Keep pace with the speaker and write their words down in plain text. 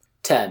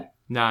10,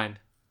 9,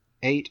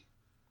 8,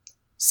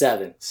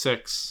 7,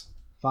 6,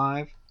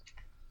 5,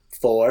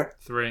 4.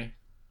 3.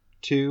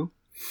 2.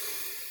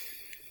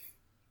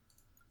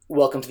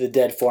 Welcome to the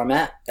Dead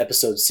Format,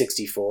 episode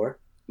 64.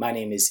 My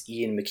name is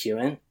Ian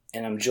McEwen,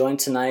 and I'm joined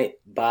tonight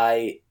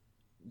by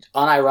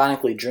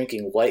unironically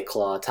drinking White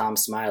Claw, Tom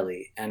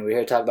Smiley, and we're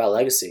here to talk about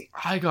Legacy.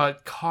 I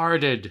got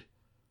carded.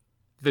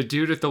 The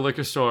dude at the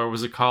liquor store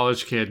was a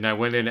college kid, and I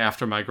went in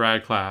after my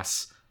grad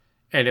class,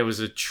 and it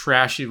was a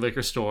trashy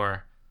liquor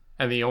store,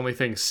 and the only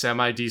thing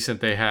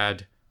semi-decent they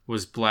had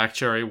was Black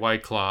Cherry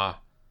White Claw,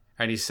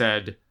 and he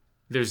said,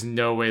 "There's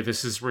no way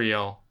this is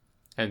real,"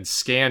 and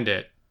scanned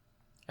it,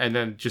 and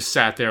then just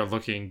sat there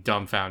looking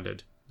dumbfounded.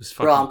 It was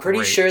fucking Bro, I'm pretty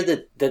great. sure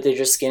that they're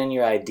just scanning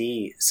your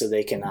ID so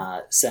they can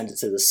send it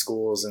to the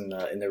schools in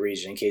the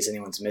region in case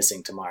anyone's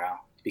missing tomorrow,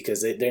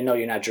 because they know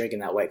you're not drinking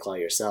that White Claw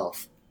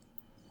yourself.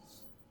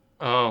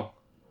 Oh.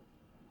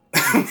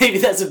 Maybe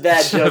that's a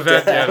bad joke.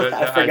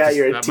 I forgot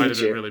you're a that teacher. Might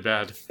have been really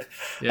bad.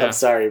 Yeah. I'm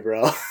sorry,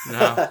 bro.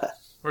 No,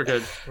 we're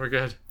good. We're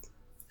good.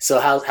 So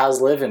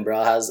how's living,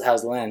 bro?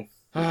 How's Lynn?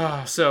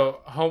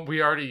 So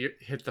we already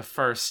hit the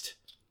first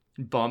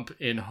bump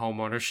in home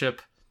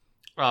ownership.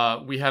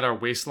 We had our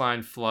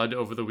waistline flood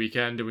over the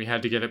weekend, and we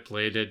had to get it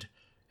bladed.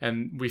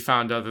 And we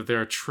found out that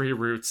there are tree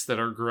roots that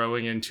are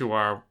growing into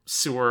our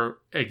sewer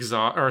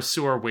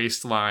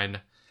waistline,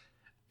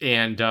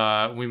 and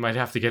we might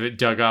have to get it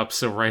dug up.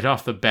 So right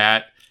off the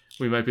bat,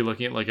 we might be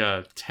looking at like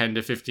a $10,000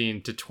 to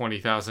 $15,000 to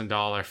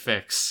 $20,000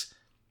 fix,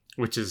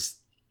 which is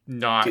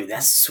not. Dude,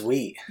 that's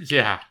sweet.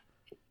 Yeah.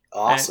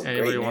 Awesome.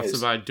 Anybody Great wants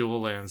news. to buy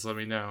dual lands, let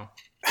me know.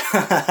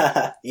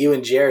 You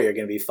and Jerry are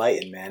going to be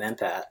fighting, man, and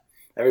Pat.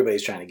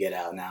 Everybody's trying to get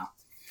out now.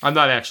 I'm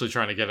not actually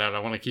trying to get out. I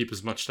want to keep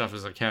as much stuff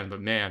as I can, but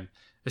man,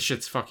 this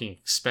shit's fucking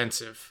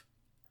expensive.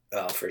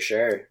 Oh, for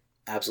sure.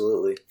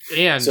 Absolutely.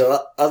 And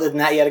so other than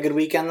that, you had a good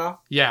weekend, though?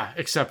 Yeah,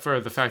 except for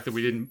the fact that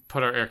we didn't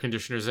put our air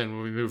conditioners in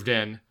when we moved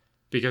in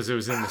because it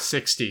was in the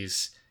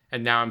 60s,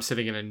 and now I'm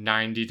sitting in a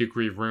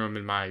 90-degree room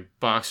in my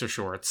boxer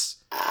shorts.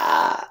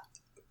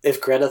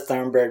 If Greta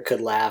Thunberg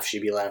could laugh,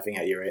 she'd be laughing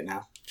at you right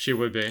now. She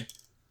would be.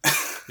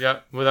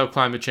 Yep, without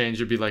climate change,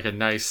 it'd be like a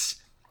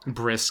nice,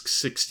 brisk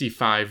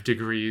 65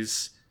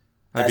 degrees.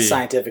 That's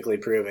scientifically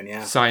proven,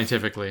 yeah.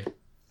 Scientifically.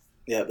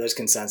 Yeah, there's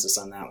consensus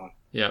on that one.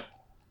 Yep.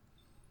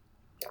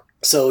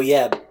 So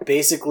yeah,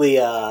 basically,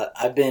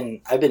 I've been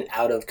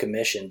out of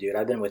commission, dude.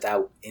 I've been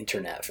without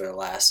internet for the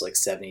last like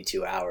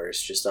 72 hours,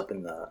 just up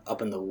in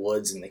the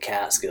woods in the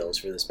Catskills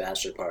for this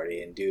bachelor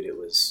party, and dude, it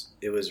was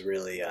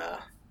really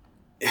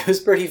it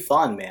was pretty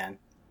fun, man.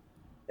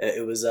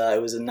 It was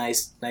a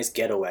nice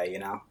getaway, you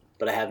know.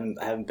 But I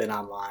haven't been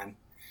online.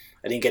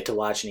 I didn't get to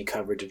watch any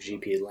coverage of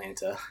GP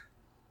Atlanta.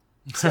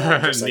 So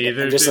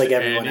Neither just did like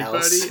everyone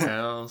anybody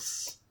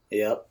else.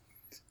 Yep.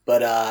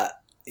 But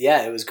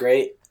yeah, it was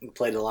great. We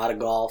played a lot of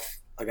golf.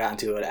 I got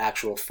into an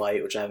actual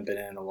fight, which I haven't been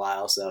in a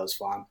while, so that was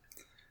fun.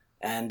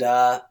 And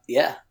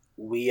yeah,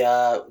 we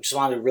just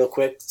wanted to real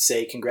quick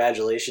say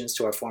congratulations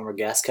to our former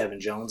guest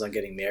Kevin Jones on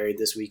getting married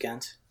this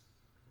weekend.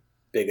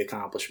 Big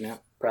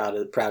accomplishment. Proud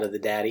of the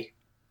daddy.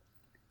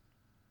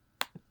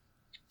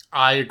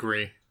 I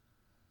agree.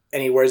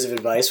 Any words of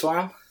advice for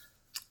him?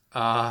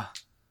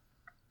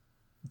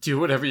 Do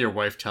whatever your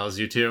wife tells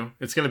you to.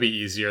 It's going to be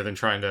easier than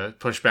trying to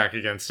push back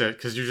against it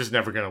because you're just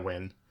never going to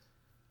win.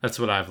 That's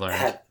what I've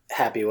learned.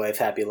 Happy wife,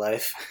 happy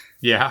life.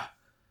 Yeah.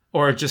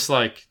 Or just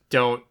like,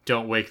 don't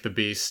wake the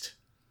beast.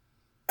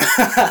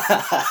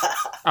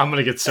 I'm going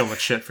to get so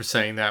much shit for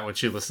saying that when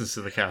she listens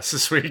to the cast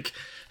this week.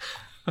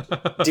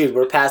 Dude,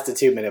 we're past the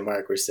 2-minute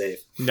mark. We're safe.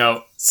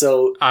 No.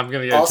 So I'm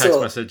going to get a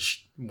text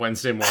message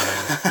Wednesday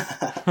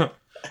morning.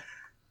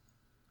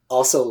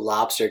 Also,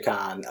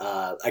 LobsterCon.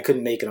 I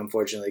couldn't make it,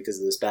 unfortunately, because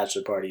of this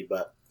bachelor party,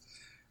 but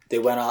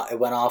it went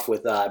off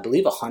with, I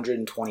believe,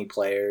 120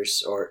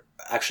 players, or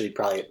actually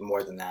probably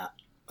more than that,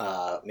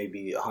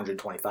 maybe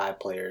 125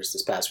 players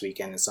this past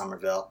weekend in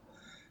Somerville.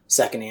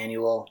 Second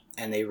annual,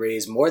 and they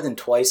raised more than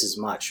twice as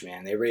much,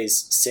 man. They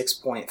raised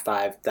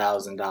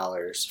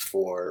 $6,500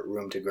 for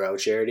Room to Grow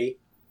charity,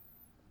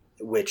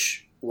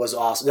 which was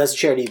awesome. That's a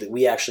charity that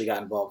we actually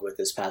got involved with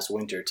this past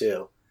winter,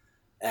 too.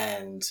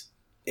 And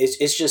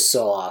it's just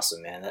so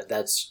awesome, man.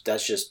 That's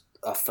just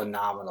a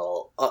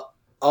phenomenal,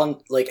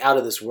 like out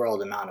of this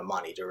world amount of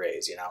money to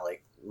raise, you know,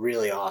 like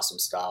really awesome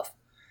stuff.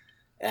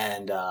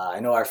 And I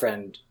know our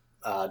friend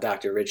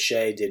Dr. Rich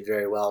Shea did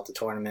very well at the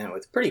tournament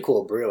with a pretty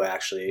cool brew,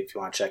 actually, if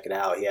you want to check it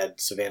out. He had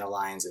Savannah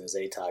Lions in his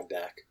ATOG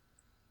deck.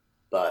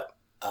 But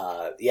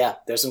yeah,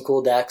 there's some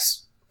cool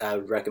decks. I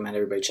would recommend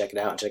everybody check it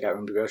out and check out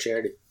Room to Grow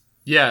charity.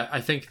 Yeah,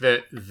 I think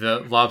that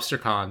the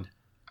LobsterCon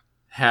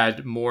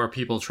had more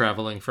people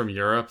traveling from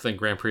Europe than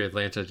Grand Prix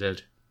Atlanta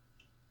did.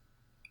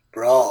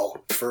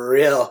 Bro, for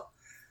real.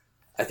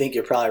 I think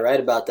you're probably right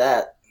about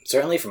that.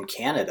 Certainly from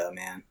Canada,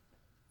 man.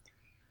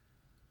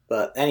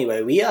 But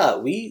anyway,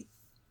 we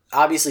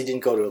obviously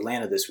didn't go to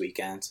Atlanta this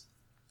weekend,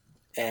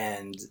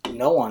 and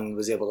no one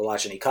was able to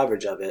watch any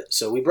coverage of it.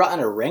 So we brought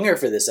in a ringer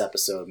for this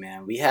episode,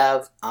 man. We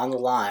have on the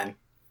line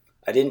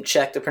I didn't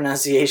check the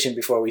pronunciation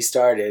before we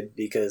started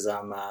because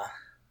I'm a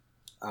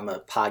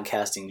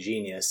podcasting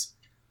genius.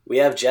 We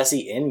have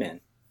Jesse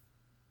Inman.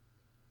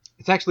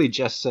 It's actually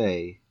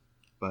Jesse,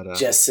 but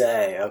Jesse,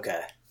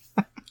 okay.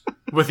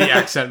 With the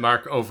accent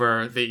mark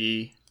over the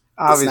E.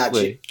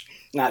 Obviously.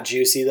 It's not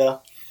juicy,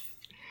 though.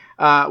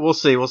 We'll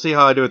see. We'll see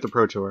how I do at the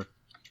Pro Tour.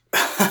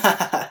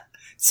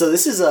 So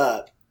this is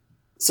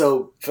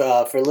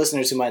for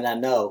listeners who might not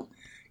know,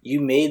 you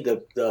made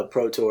the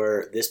Pro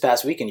Tour this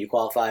past weekend. You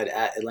qualified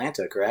at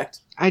Atlanta,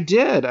 correct? I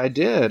did.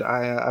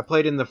 I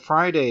played in the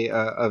Friday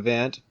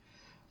event,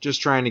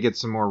 just trying to get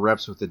some more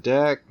reps with the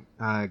deck,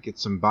 get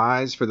some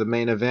buys for the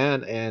main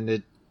event, and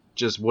it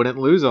just wouldn't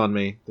lose on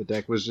me. The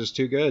deck was just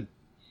too good.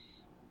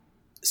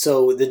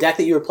 So the deck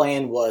that you were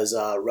playing was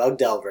Rug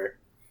Delver,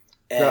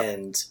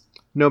 and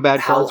no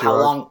bad cards. How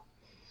long?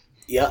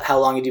 Yeah, how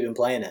long had you been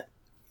playing it?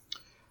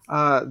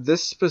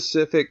 This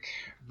specific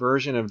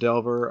version of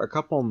Delver, a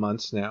couple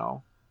months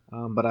now,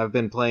 but I've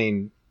been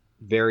playing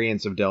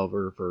variants of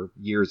Delver for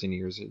years and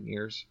years and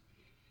years.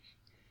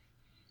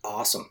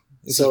 Awesome.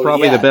 This is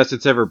probably the best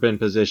it's ever been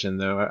positioned,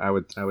 though. I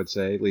would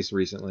say, at least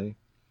recently.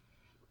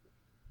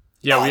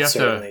 Yeah,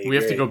 we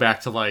have to go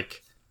back to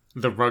like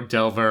the Rug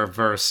Delver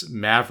versus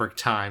Maverick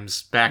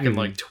times back in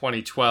like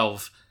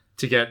 2012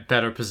 to get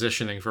better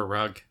positioning for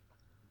Rug.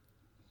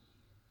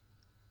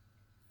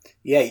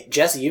 Yeah,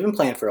 Jesse, you've been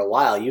playing for a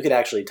while. You could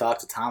actually talk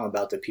to Tom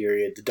about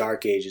the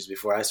Dark Ages,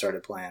 before I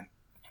started playing.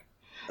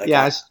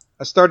 I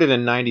started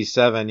in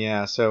 '97.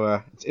 Yeah,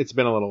 so it's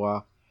been a little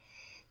while.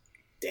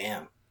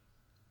 Damn.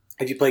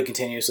 Have you played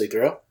continuously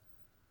through?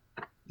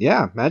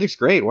 Yeah, Magic's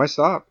great. Why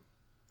stop?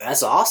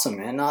 That's awesome,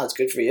 man. No, it's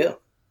good for you.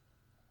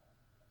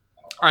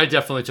 I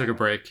definitely took a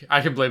break.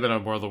 I can blame it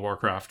on World of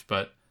Warcraft,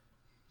 but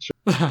sure.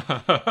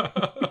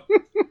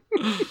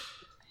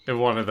 In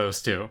one of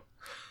those two.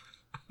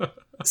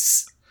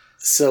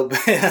 So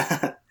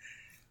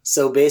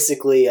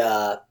basically,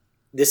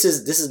 this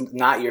is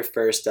not your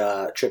first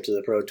trip to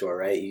the Pro Tour,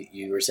 right?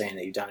 You were saying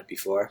that you've done it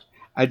before.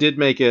 I did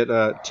make it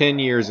 10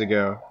 years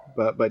ago,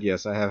 but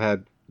yes, I have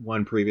had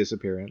one previous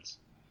appearance.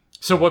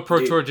 So what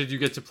Pro Tour did you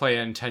get to play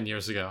in 10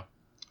 years ago?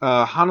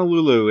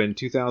 Honolulu in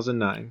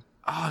 2009.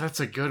 Oh, that's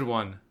a good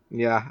one.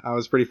 Yeah, I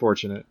was pretty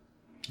fortunate.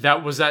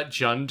 Was that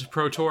Jund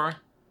Pro Tour?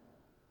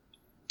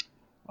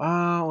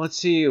 Let's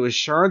see. It was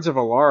Shards of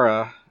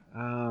Alara.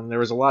 There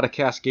was a lot of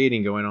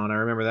cascading going on. I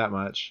remember that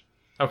much.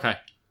 Okay.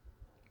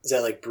 Is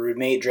that like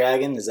Broodmate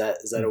Dragon? Is that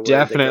a word?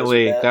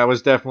 Definitely. That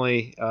was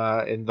definitely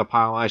in the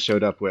pile I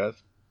showed up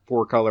with.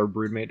 4-color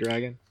Broodmate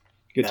Dragon.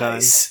 Good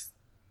times.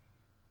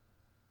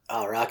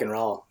 Oh, rock and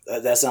roll.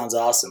 That sounds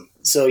awesome.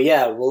 So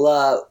yeah,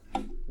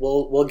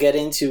 we'll get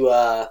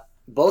into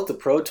both the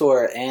Pro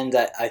Tour and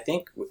I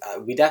think I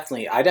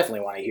definitely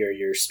want to hear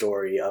your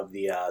story of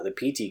the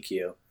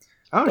PTQ.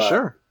 Oh, but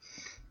sure.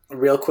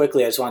 Real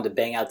quickly, I just wanted to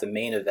bang out the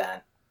main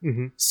event.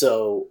 Mm-hmm.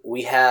 So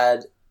we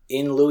had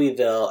in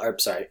Louisville.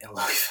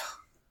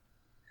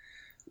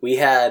 We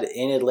had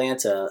in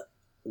Atlanta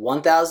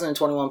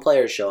 1,021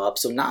 players show up,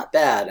 so not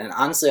bad. And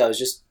honestly, I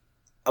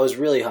was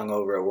really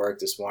hungover at work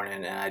this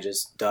morning, and I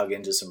just dug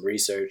into some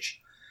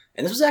research.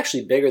 And this was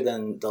actually bigger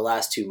than the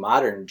last two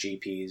modern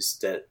GPs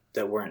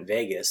that were in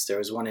Vegas. There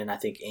was one in, I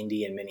think,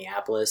 Indy and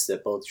Minneapolis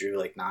that both drew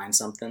like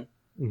 9-something.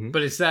 Mm-hmm.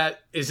 But is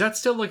that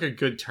still like a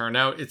good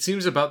turnout? It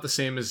seems about the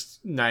same as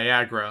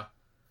Niagara,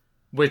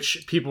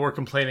 which people were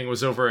complaining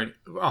was over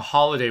a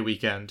holiday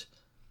weekend,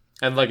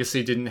 and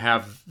Legacy didn't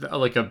have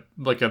like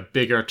a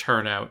bigger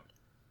turnout.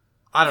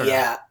 I don't know.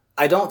 Yeah,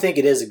 I don't think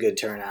it is a good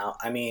turnout.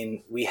 I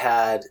mean, we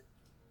had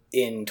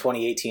in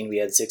 2018 we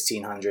had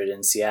 1,600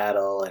 in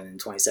Seattle, and in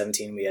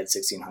 2017 we had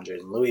 1,600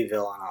 in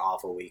Louisville on an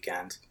awful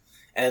weekend.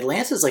 And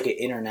Atlanta's like an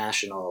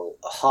international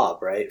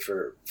hub, right,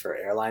 for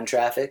airline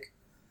traffic.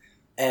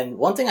 And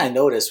one thing I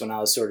noticed when I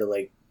was sort of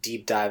like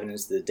deep diving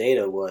into the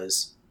data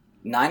was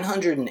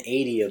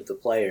 980 of the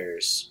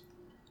players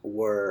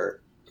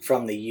were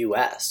from the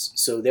U.S.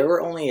 So there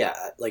were only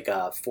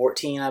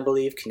 14, I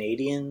believe,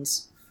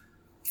 Canadians,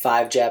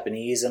 5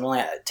 Japanese, and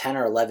only 10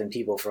 or 11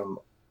 people from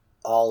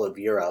all of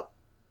Europe.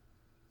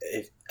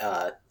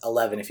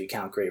 11 if you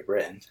count Great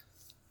Britain.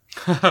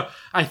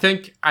 I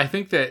think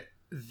that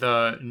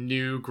the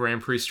new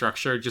Grand Prix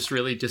structure just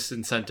really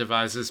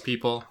disincentivizes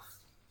people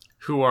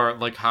who are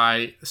like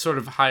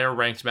higher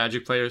ranked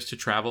Magic players to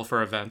travel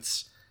for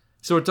events.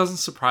 So it doesn't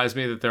surprise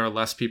me that there are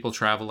less people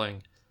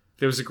traveling.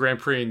 There was a Grand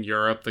Prix in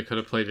Europe that could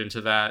have played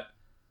into that.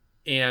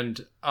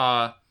 And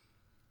I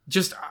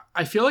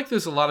feel like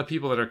there's a lot of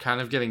people that are kind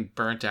of getting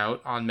burnt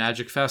out on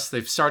Magic Fest.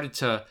 They've started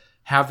to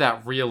have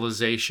that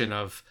realization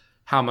of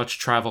how much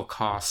travel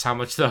costs, how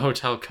much the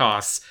hotel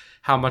costs,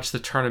 how much the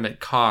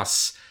tournament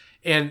costs.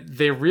 And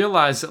they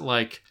realize that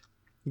like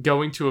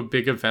going to a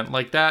big event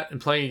like that and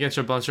playing against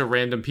a bunch of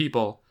random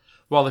people,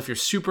 while if you're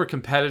super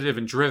competitive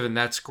and driven,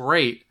 that's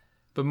great.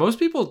 But most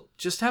people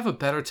just have a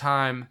better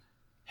time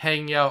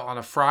hanging out on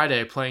a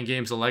Friday playing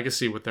games of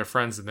Legacy with their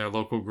friends in their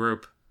local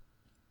group.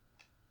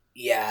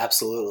 Yeah,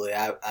 absolutely.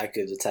 I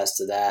could attest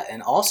to that.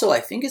 And also,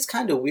 I think it's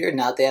kind of weird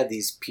now that they have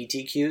these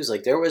PTQs.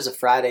 Like, there was a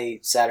Friday,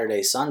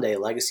 Saturday, Sunday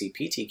Legacy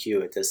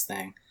PTQ at this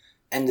thing.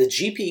 And the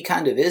GP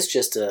kind of is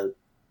just a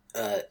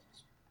 8x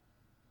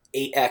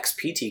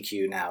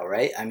PTQ now,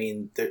 right? I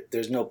mean,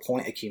 there's no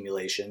point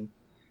accumulation.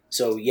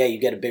 So, yeah, you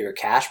get a bigger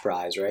cash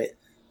prize, right?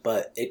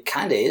 But it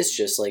kind of is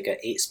just like an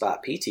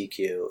 8-spot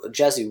PTQ.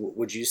 Jesse,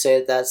 would you say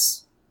that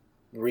that's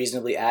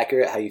reasonably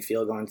accurate, how you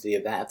feel going to the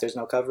event if there's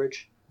no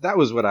coverage? That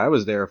was what I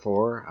was there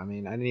for. I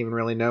mean, I didn't even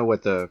really know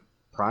what the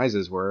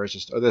prizes were. It's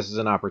just, oh, this is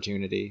an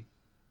opportunity.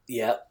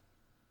 Yep.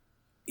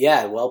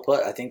 Yeah, well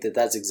put. I think that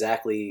that's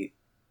exactly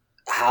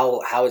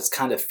how it's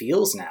kind of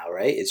feels now,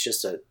 right? It's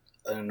just an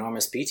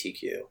enormous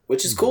PTQ,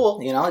 which is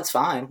cool. You know, it's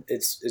fine.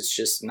 It's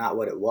just not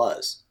what it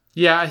was.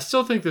 Yeah, I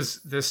still think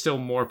there's still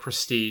more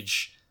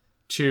prestige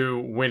to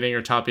winning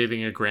or top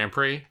 8ing a Grand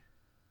Prix.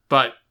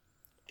 But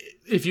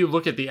if you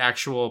look at the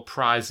actual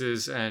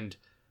prizes and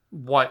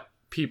what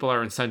people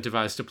are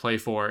incentivized to play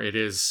for, it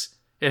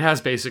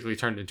has basically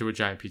turned into a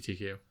giant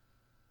PTQ.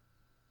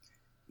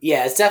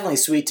 Yeah, it's definitely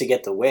sweet to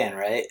get the win,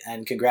 right?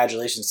 And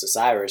congratulations to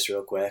Cyrus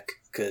real quick,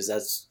 because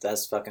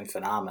that's fucking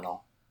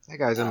phenomenal. That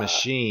guy's a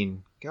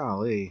machine.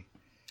 Golly.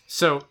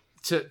 So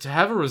to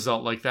have a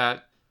result like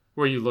that,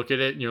 where you look at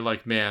it and you're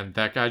like, man,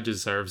 that guy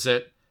deserves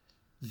it.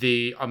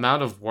 The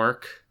amount of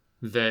work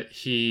that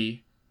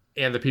he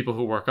and the people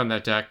who work on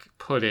that deck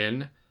put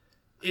in,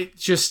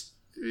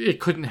 it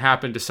couldn't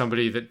happen to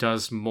somebody that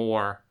does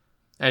more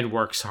and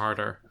works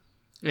harder.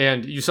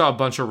 And you saw a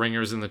bunch of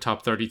ringers in the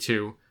top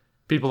 32.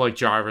 People like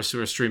Jarvis who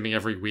are streaming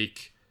every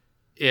week.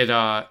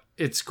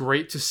 It's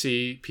great to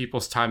see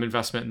people's time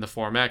investment in the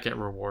format get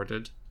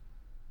rewarded.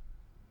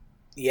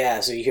 Yeah,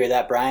 so you hear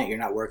that, Bryant? You're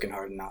not working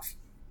hard enough.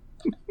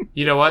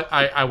 You know what?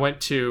 I went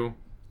to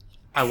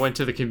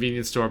the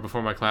convenience store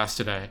before my class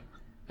today,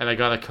 and I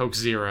got a Coke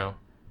Zero,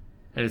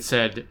 and it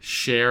said,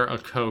 share a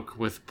Coke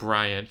with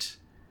Bryant.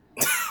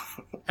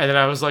 And then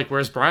I was like,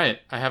 where's Bryant?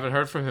 I haven't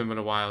heard from him in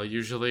a while.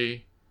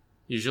 Usually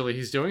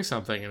he's doing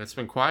something, and it's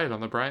been quiet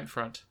on the Bryant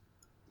front.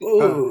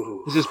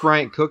 Ooh. Is this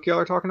Bryant Cook y'all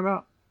are talking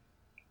about?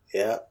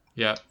 Yeah.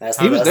 Yeah.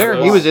 He was there.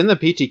 He was in the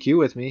PTQ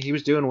with me. He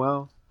was doing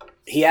well.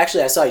 He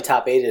actually, I saw he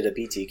top 8 at a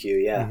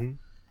PTQ, yeah. Mm-hmm.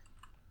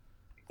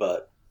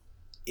 But,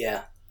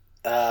 yeah.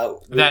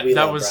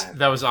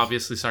 That was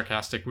obviously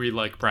sarcastic. We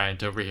like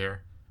Bryant over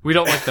here. We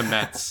don't like the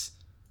Mets.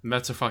 The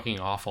Mets are fucking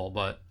awful,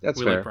 but that's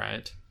we fair. like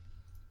Bryant.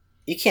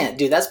 You can't,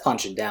 dude, that's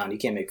punching down. You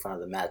can't make fun of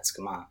the Mets.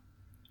 Come on.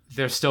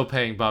 They're still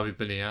paying Bobby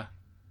Bonilla.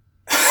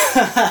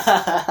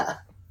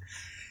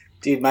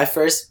 Dude, my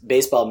first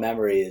baseball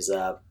memory is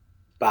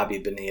Bobby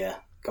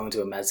Bonilla going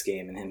to a Mets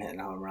game and him hitting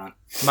a home run.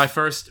 My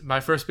first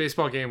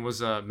baseball game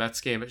was a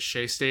Mets game at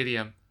Shea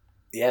Stadium.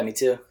 Yeah, me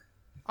too.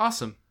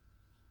 Awesome.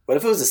 What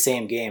if it was the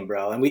same game,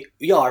 bro? And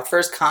our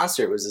first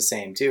concert was the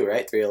same too,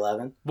 right?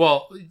 311.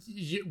 Well,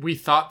 we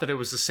thought that it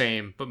was the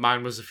same, but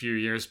mine was a few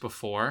years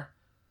before.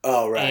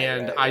 Oh, right.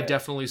 And right. I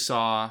definitely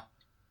saw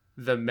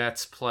the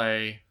Mets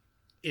play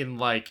in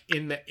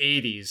the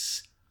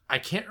 80s. I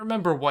can't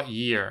remember what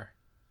year,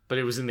 but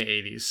it was in the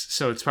 80s,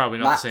 so it's probably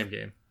not the same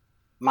game.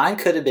 Mine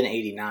could have been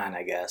 89,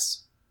 I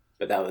guess.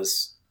 But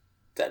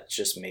that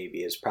just maybe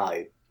is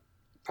probably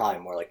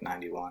more like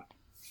 91.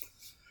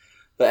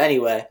 But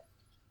anyway,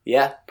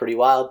 yeah, pretty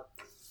wild.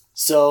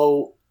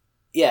 So,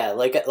 yeah,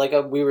 like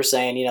we were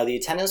saying, the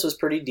attendance was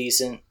pretty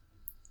decent.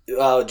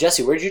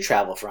 Jesse, where'd you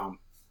travel from?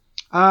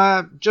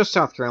 Just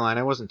South Carolina.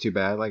 It wasn't too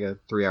bad, like a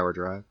 3-hour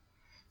drive.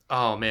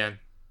 Oh, man.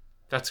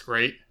 That's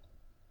great.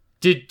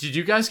 Did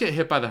you guys get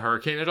hit by the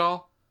hurricane at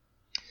all?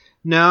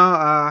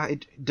 No,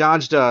 it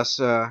dodged us,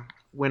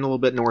 went a little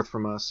bit north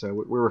from us, so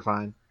we were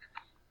fine.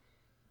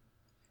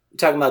 You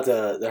talking about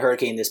the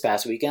hurricane this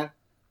past weekend?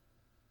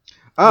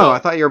 Oh, well, I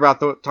thought you were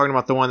talking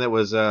about the one that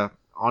was on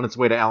its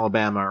way to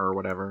Alabama or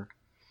whatever.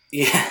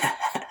 Yeah.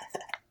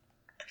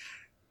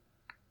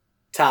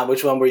 Tom,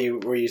 which one were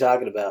you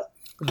talking about?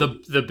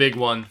 The big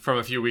one from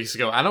a few weeks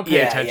ago. I don't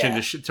pay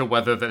attention to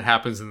weather that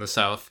happens in the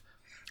South.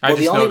 Well,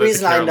 the only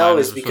reason I know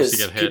is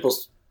because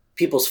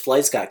people's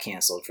flights got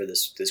canceled for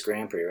this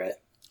Grand Prix, right?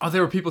 Oh,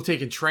 there were people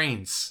taking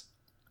trains.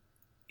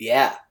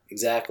 Yeah,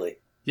 exactly.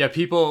 Yeah,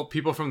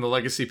 people from the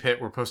Legacy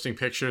Pit were posting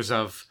pictures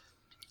of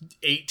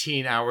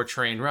 18-hour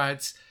train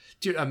rides.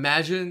 Dude,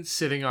 imagine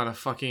sitting on a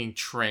fucking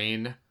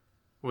train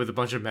with a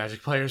bunch of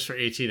Magic players for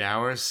 18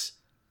 hours.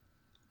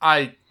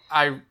 Maybe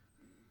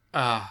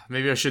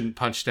I shouldn't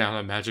punch down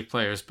on Magic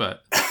players,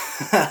 but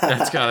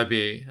that's gotta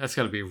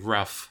be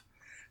rough.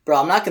 Bro,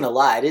 I'm not gonna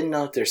lie. I didn't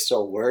know if there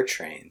still were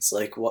trains.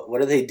 Like,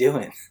 what are they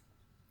doing?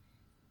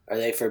 Are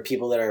they for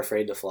people that are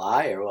afraid to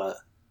fly, or what?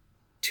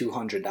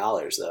 $200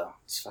 though.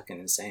 It's fucking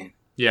insane.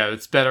 Yeah,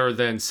 it's better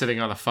than sitting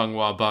on a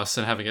Funghua bus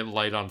and having it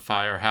light on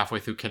fire halfway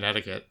through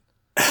Connecticut.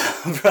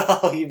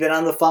 Bro, you been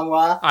on the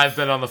Funghua? I've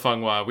been on the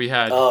Funghua. We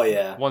had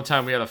one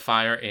time we had a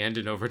fire and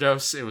an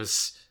overdose. It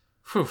was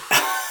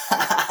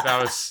that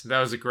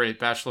was a great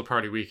bachelor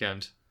party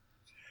weekend.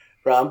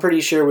 Bro, I'm pretty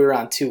sure we were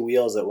on 2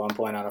 wheels at one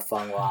point on a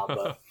Funghua,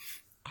 but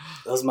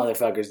those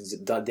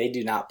motherfuckers, they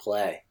do not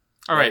play.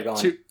 All right, we're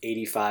going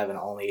 85 and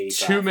only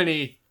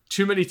 85.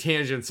 Too many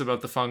tangents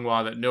about the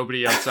Funghua that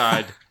nobody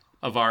outside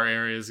of our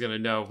area is going to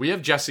know. We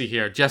have Jesse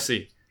here.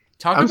 Jesse,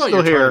 talk about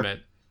your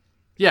tournament.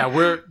 Yeah,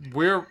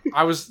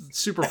 I was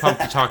super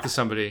pumped to talk to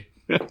somebody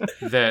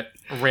that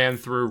ran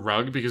through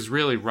Rug, because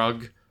really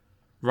Rug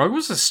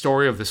was the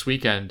story of this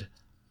weekend.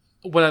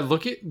 When I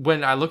looked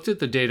at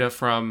the data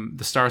from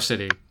the Star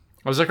City,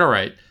 I was like, all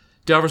right,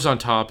 Delver's on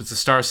top. It's a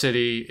Star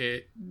City.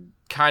 It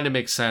kind of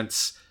makes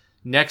sense.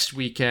 Next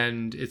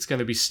weekend, it's going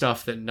to be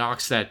stuff that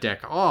knocks that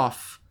deck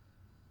off.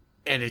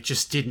 And it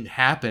just didn't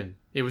happen.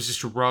 It was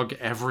just Rug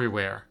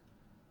everywhere.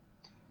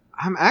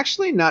 I'm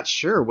actually not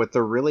sure what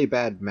the really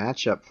bad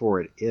matchup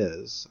for it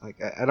is.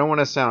 Like, I don't want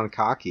to sound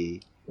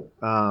cocky.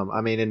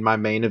 I mean, in my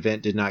main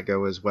event did not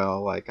go as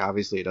well. Like,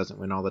 obviously it doesn't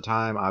win all the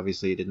time.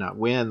 Obviously it did not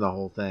win the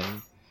whole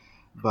thing.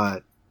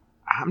 But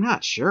I'm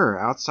not sure.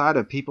 Outside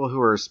of people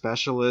who are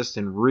specialists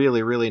and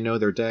really, really know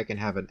their deck and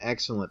have an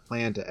excellent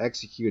plan to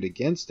execute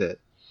against it,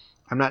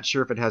 I'm not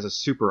sure if it has a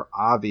super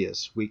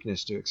obvious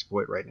weakness to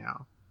exploit right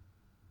now.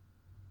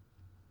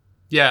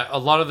 Yeah, a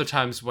lot of the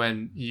times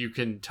when you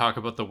can talk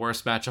about the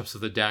worst matchups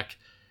of the deck,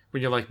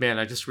 when you're like, man,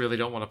 I just really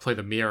don't want to play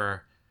the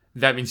mirror,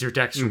 that means your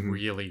deck's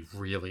really,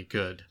 really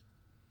good.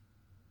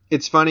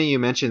 It's funny you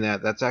mentioned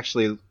that. That's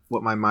actually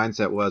what my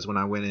mindset was when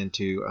I went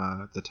into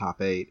the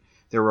top 8.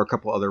 There were a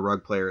couple other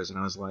Rug players, and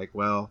I was like,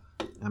 well,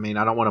 I mean,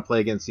 I don't want to play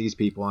against these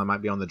people. I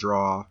might be on the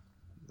draw.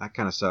 That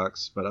kind of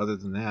sucks. But other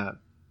than that,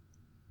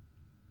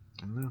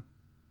 I don't know.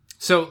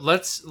 So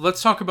let's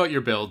talk about your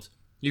build.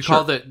 You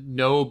called it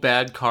No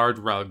Bad Card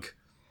Rug.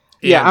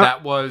 And yeah,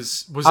 that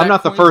was I'm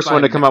not the first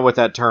one to come up with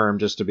that term,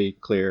 just to be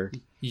clear.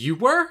 You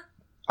were?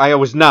 I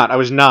was not.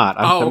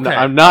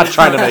 I'm not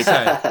trying to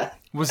make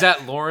Was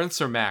that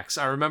Lawrence or Max?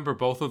 I remember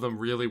both of them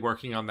really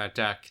working on that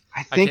deck.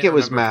 I think it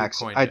was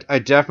Max. I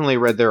definitely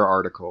read their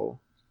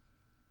article.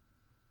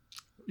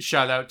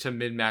 Shout out to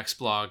Min-Max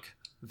blog.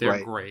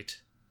 They're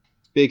great.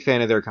 Big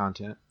fan of their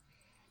content.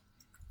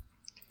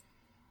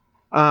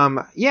 I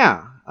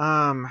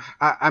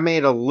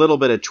made a little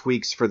bit of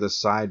tweaks for the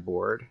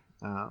sideboard.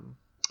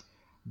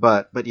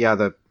 But yeah,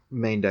 the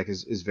main deck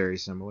is very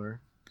similar.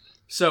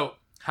 So,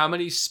 how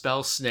many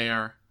Spell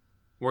Snare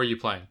were you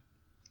playing?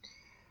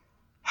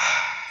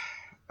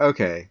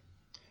 Okay.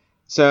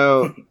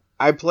 So,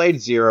 I played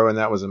 0 and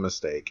that was a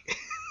mistake.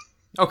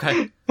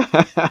 Okay.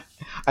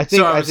 I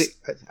think I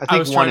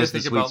was one trying to is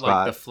think the sweet about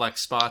spot. like the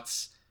flex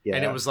spots. Yeah.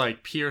 And it was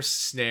like Pierce,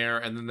 Snare,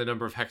 and then the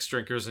number of Hex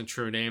Drinkers and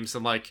True Names.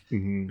 And like,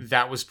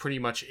 that was pretty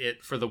much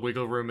it for the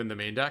wiggle room in the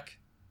main deck.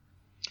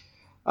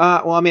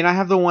 Well, I mean, I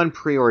have the one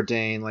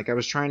preordained. Like, I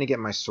was trying to get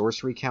my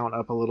sorcery count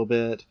up a little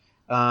bit.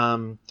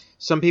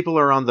 Some people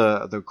are on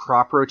the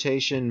crop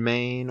rotation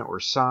main or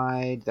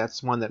side.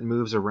 That's one that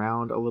moves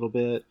around a little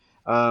bit.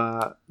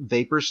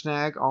 Vapor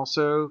Snag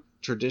also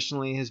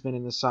traditionally has been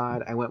in the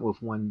side. I went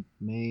with one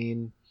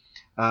main.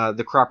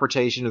 The crop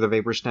rotation or the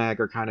Vapor Snag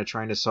are kind of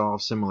trying to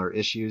solve similar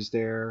issues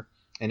there,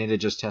 and it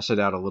had just tested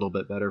out a little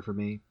bit better for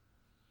me.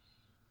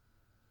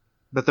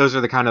 But those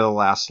are the kind of the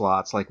last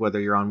slots, like whether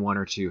you're on 1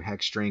 or 2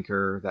 Hex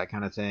Drinker, that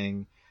kind of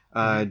thing.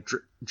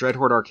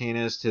 Dreadhorde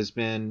Arcanist has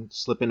been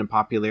slipping in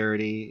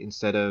popularity.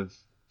 Instead of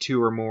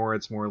 2 or more,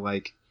 it's more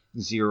like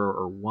 0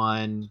 or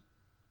 1.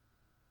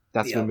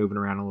 That's been moving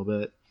around a little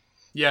bit.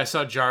 Yeah, I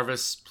saw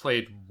Jarvis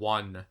played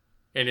 1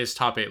 in his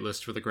top 8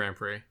 list for the Grand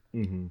Prix.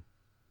 Mm-hmm.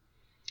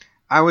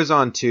 I was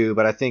on 2,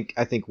 but I think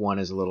 1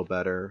 is a little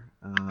better.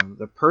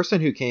 The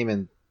person who came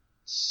in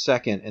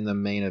second in the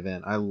main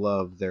event, I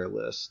love their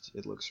list.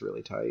 It looks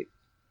really tight.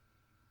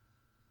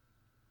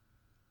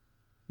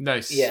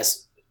 Nice.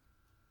 Yes.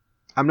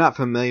 I'm not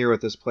familiar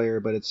with this player,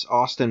 but it's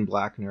Austin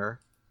Blackner.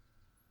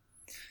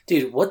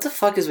 Dude, what the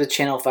fuck is with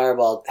Channel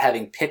Fireball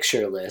having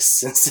picture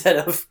lists instead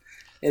of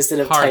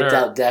typed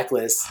out deck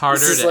lists?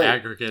 Harder to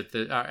aggregate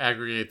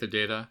the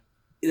data.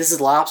 This is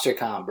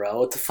LobsterCon, bro.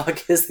 What the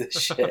fuck is this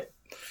shit?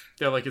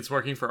 They're like, it's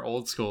working for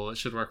old school. It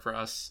should work for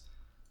us.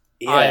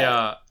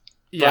 Yeah.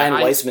 Brian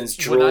Weissman's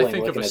drooling. When I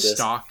think of a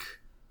stock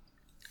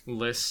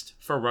list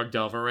for Rug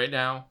Delver right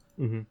now,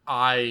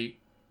 I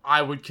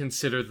would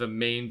consider the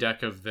main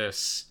deck of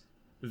this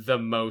the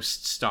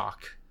most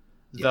stock.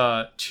 Yeah.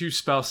 The 2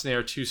 Spell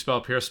Snare, 2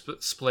 Spell Pierce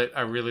split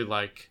I really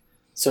like.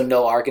 So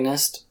no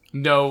Arcanist?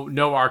 No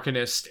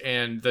Arcanist,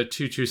 and the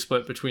 2/2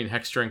 split between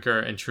Hex Drinker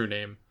and True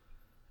Name.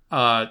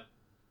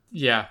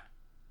 Yeah,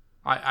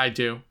 I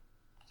do.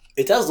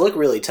 It does look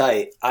really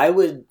tight. I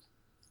would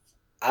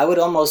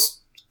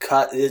almost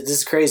cut. This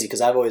is crazy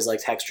because I've always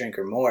liked Hex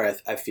Drinker more,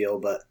 I feel,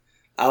 but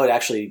I would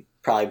actually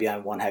probably be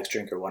on 1 Hex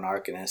Drinker, 1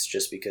 Arcanist,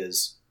 just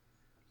because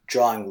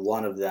drawing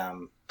one of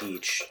them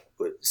each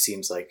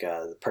seems like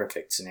the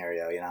perfect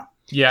scenario, you know?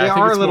 Yeah, they I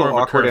think are it's a little more of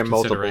a awkward curve in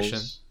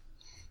multiples.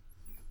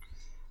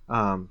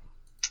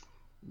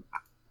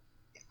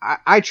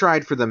 I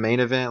tried for the main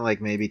event, like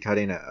maybe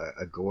cutting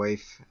a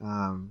Goyf.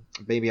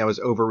 Maybe I was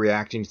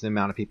overreacting to the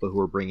amount of people who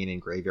were bringing in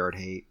Graveyard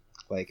Hate.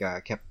 Like,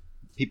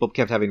 people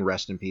kept having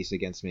Rest in Peace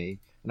against me,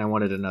 and I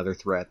wanted another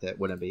threat that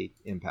wouldn't be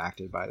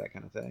impacted by that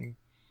kind of thing.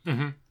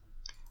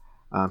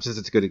 since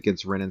it's good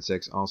against Ren and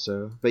 6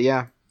 also. But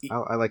yeah,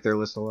 I like their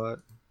list a lot.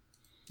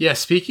 Yeah,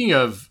 speaking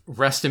of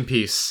rest in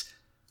peace,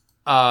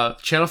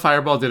 Channel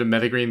Fireball did a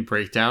metagreen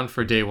breakdown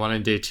for day 1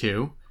 and day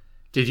 2.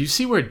 Did you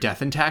see where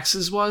Death and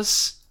Taxes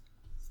was?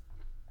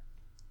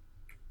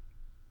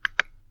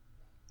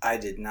 I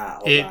did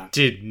not. Hold on.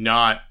 Did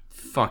not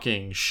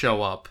fucking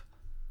show up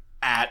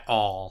at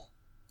all.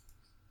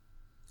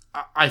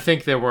 I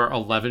think there were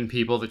 11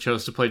 people that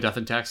chose to play Death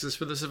and Taxes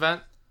for this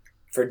event.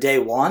 For day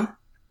 1?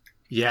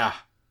 Yeah.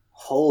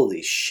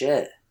 Holy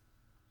shit.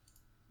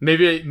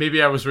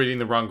 Maybe I was reading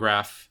the wrong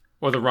graph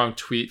or the wrong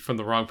tweet from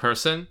the wrong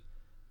person,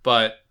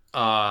 but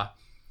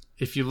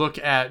if you look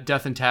at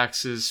Death and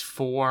Taxes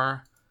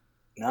for...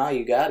 No,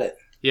 you got it.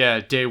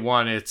 Yeah, day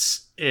 1,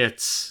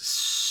 it's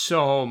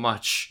so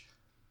much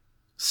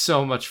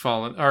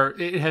fallen, or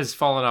it has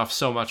fallen off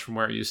so much from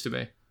where it used to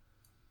be.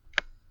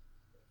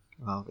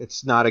 Well,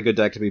 it's not a good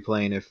deck to be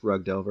playing if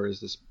Rug Delver is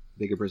this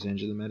big a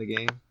percentage of the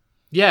metagame.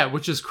 Yeah,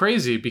 which is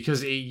crazy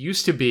because it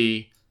used to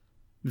be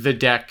the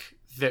deck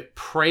that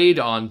preyed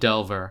on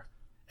Delver,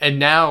 and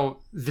now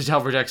the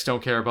Delver decks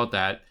don't care about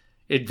that.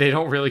 They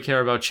don't really care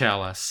about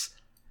Chalice.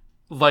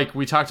 Like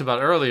we talked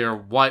about earlier,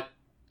 what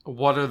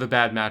are the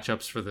bad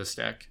matchups for this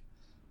deck?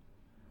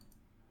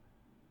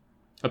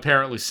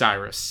 Apparently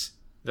Cyrus.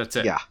 That's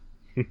it. Yeah.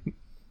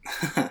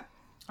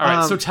 All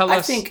right, so tell us...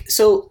 I think...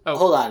 So,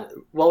 hold on.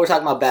 While we're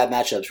talking about bad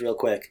matchups, real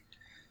quick.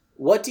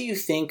 What do you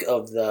think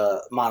of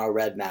the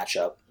mono-red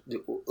matchup?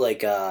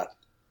 Like,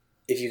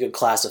 if you could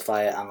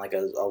classify it on like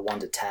a 1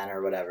 to 10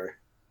 or whatever.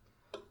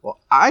 Well,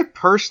 I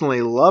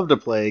personally love to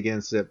play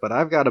against it, but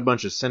I've got a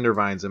bunch of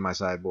Cindervines in my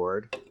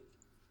sideboard.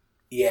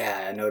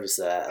 Yeah, I noticed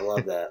that. I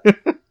love that.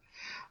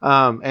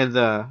 And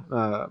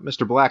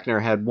Mr.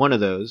 Blackner had one of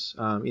those,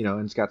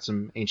 and it's got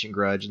some Ancient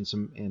Grudge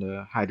and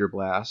a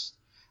Hydroblast.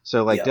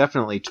 So,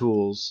 definitely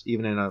tools,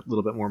 even in a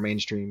little bit more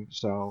mainstream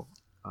style.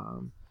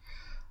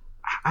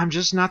 I'm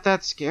just not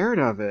that scared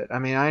of it. I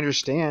mean, I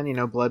understand,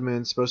 Blood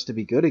Moon's supposed to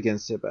be good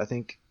against it, but I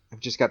think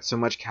I've just got so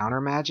much counter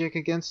magic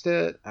against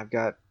it. I've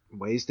got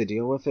ways to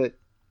deal with it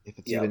if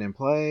it's even in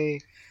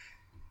play.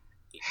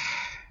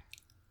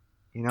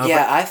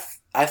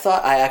 I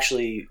thought I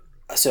actually...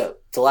 So,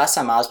 the last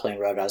time I was playing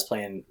Rogue, I was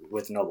playing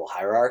with Noble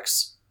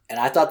Hierarchs, and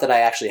I thought that I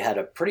actually had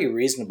a pretty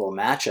reasonable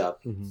matchup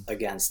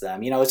against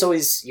them. It's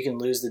always, you can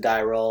lose the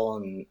die roll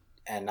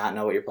and not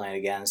know what you're playing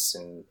against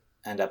and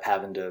end up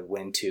having to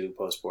win 2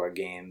 post-board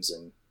games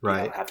and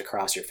have to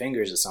cross your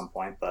fingers at some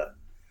point. But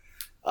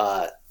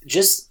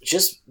just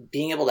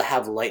being able to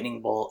have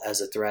Lightning Bolt as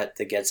a threat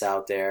that gets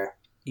out there,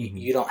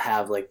 you don't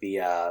have like the...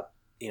 a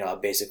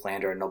basic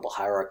land or a Noble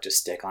Hierarch to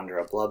stick under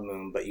a Blood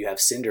Moon, but you have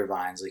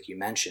Cindervines, like you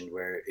mentioned,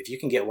 where if you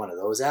can get one of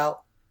those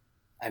out,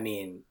 I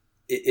mean,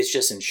 it's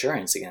just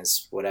insurance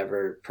against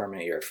whatever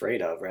permanent you're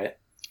afraid of, right?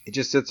 It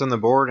just sits on the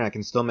board, and I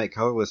can still make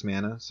colorless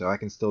mana, so I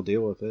can still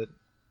deal with it.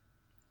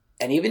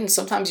 And even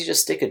sometimes you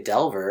just stick a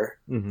Delver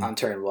on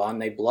turn 1,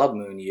 they Blood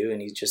Moon you,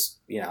 and you just,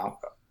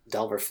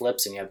 Delver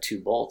flips, and you have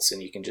 2 bolts,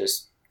 and you can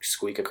just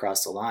squeak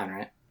across the line,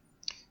 right?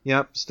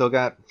 Yep, still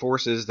got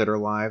forces that are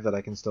live that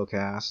I can still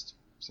cast,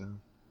 so...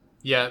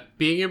 Yeah,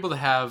 being able to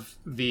have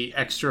the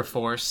extra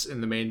force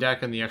in the main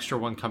deck and the extra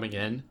one coming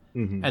in,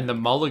 and the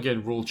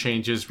mulligan rule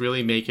changes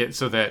really make it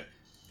so that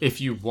if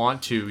you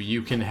want to,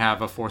 you can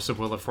have a Force of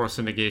Will or Force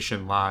of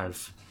Negation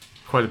live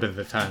quite a bit of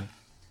the time.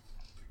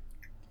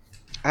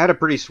 I had a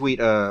pretty sweet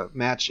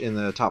match in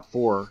the top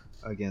 4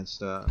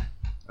 against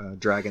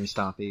Dragon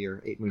Stompy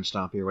or 8 Moon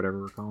Stompy or whatever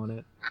we're calling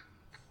it.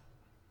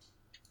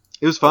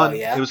 It was fun.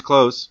 It was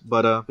close,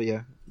 but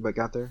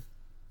got there.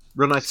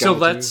 Real nice guy. So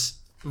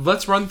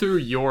let's run through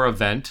your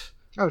event.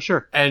 Oh,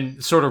 sure.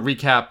 And sort of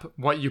recap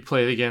what you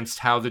played against,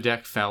 how the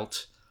deck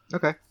felt.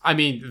 Okay. I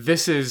mean,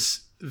 this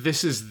is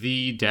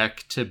the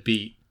deck to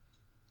beat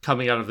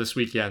coming out of this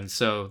weekend,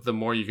 so the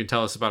more you can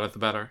tell us about it, the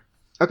better.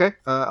 Okay,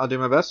 I'll do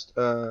my best.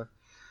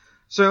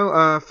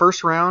 So,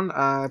 first round,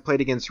 I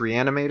played against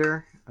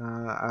Reanimator.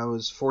 I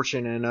was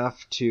fortunate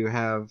enough to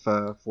have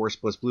Force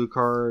plus Blue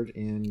card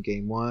in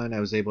game 1. I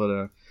was able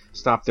to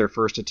stop their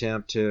first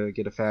attempt to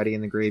get a fatty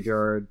in the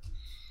graveyard.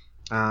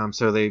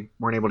 So they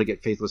weren't able to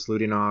get Faithless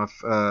Looting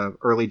off.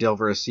 Early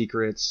Delver of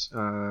Secrets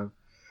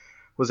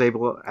was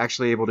able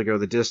to go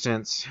the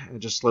distance. It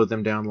just slowed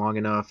them down long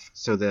enough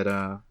so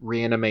that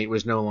Reanimate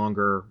was no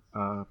longer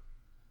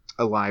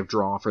a live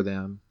draw for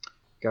them.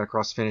 Got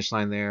across the finish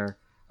line there.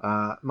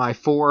 My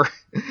 4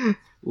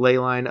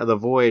 Leyline of the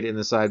Void in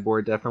the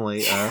sideboard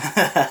definitely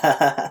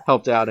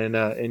helped out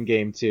in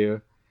game 2.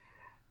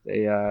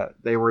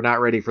 They were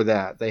not ready for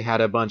that. They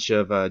had a bunch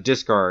of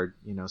discard,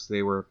 so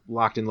they were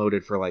locked and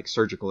loaded for like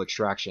surgical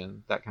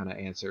extraction, that kind of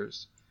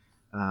answers.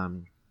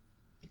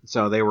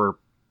 So they were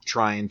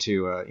trying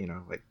to,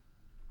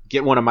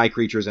 get one of my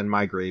creatures in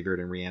my graveyard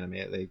and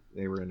reanimate it.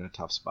 They were in a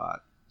tough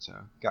spot, so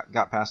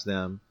got past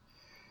them.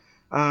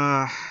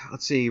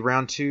 Let's see.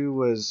 Round 2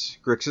 was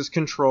Grixis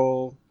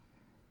Control.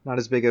 Not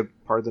as big a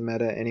part of the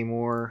meta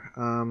anymore.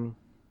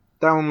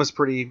 That one was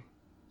pretty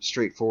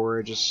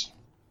straightforward. Just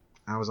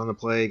I was on the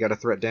play, got a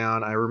threat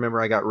down. I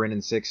remember I got Ren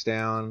and 6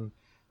 down.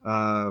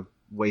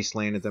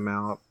 wastelanded them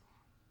out.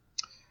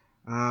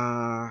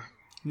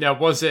 Now,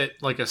 was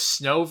it like a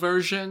snow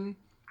version,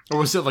 or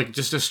was it like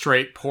just a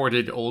straight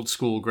ported old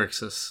school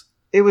Grixis?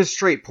 It was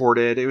straight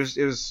ported. It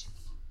was,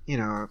 you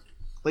know,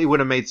 it would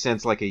have made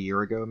sense like a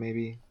year ago,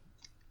 maybe.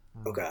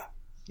 Okay.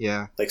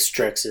 Yeah. Like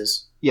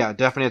Strixes. Yeah,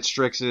 definite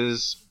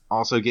Strixes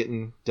also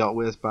getting dealt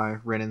with by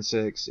Ren and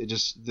 6. It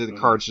just, the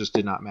cards just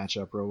did not match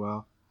up real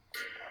well.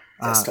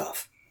 That's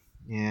tough.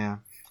 Yeah.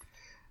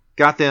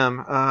 Got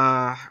them.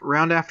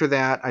 Round after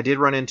that, I did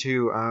run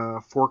into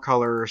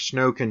 4-color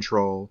Snow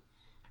Control,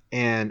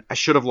 and I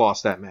should have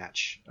lost that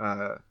match.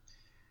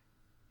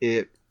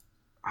 It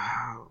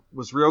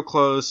was real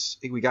close.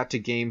 We got to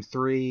game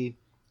 3.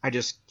 I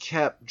just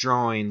kept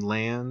drawing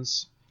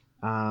lands.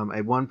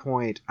 At one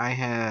point, I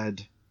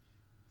had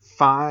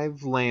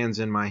 5 lands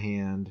in my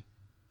hand,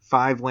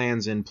 5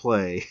 lands in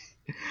play,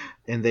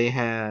 and they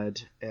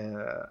had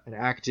an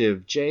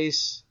active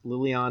Jace,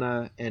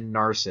 Liliana, and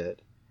Narset.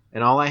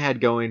 And all I had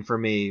going for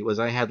me was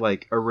I had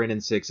like a Ren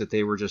and 6 that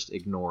they were just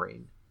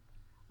ignoring.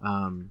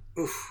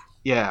 Oof.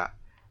 Yeah.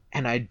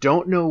 And I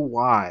don't know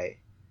why,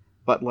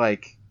 but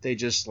like they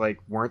just like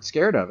weren't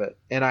scared of it.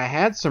 And I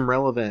had some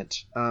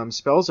relevant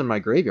spells in my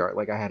graveyard.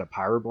 Like I had a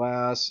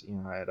Pyroblast,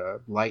 I had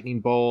a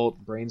Lightning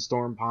Bolt,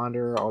 Brainstorm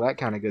Ponder, all that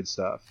kind of good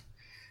stuff.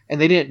 And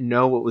they didn't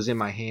know what was in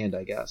my hand,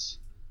 I guess.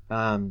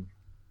 It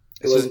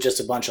wasn't just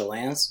a bunch of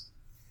lands?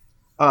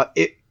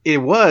 It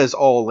was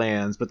all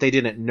lands, but they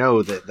didn't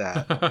know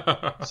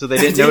that. So they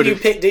didn't know.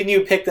 Didn't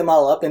you pick them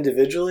all up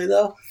individually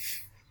though?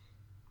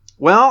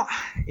 Well,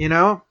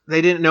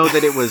 they didn't know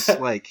that it was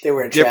like they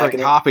were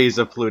different copies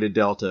of Polluted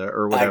Delta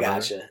or whatever. I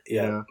gotcha.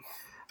 Yeah.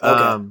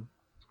 Okay.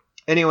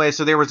 Anyway,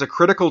 so there was a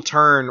critical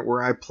turn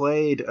where I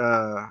played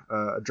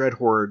a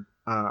Dreadhorde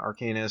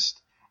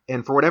Arcanist,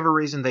 and for whatever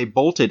reason they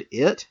bolted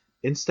it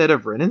instead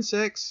of Ren and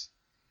 6.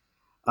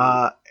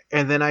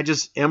 And then I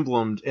just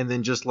emblemed and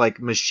then just like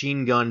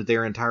machine gunned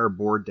their entire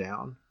board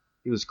down.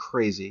 It was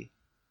crazy.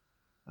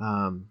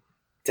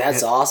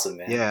 That's awesome,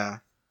 man. Yeah.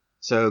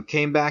 So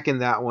came back in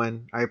that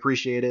one. I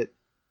appreciate it.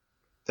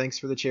 Thanks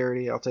for the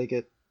charity. I'll take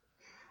it.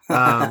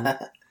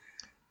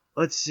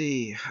 Let's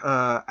see.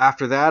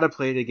 After that, I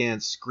played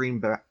against Green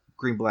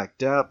Black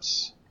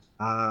Depths.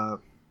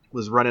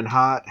 Was running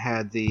hot.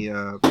 Had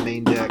the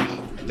main deck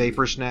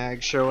Vapor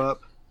Snag show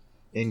up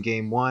in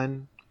game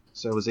 1.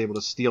 So I was able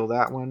to steal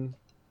that one.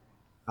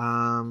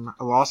 I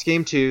lost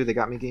game 2. They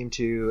got me game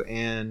 2.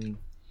 And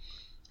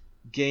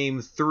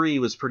game 3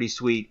 was pretty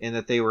sweet in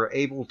that they were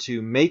able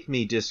to make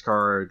me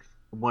discard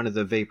one of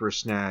the Vapor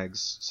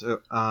Snags.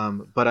 So,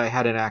 but I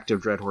had an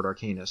active Dreadhorde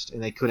Arcanist,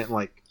 and they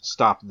couldn't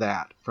stop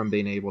that from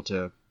being able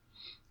to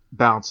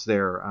bounce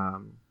their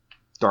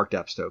Dark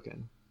Depths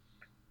token.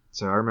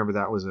 So I remember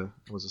that was a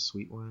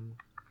sweet one.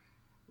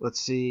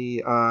 Let's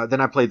see. Then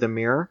I played the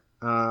Mirror.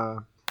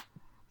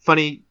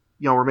 Funny,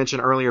 we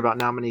mentioned earlier about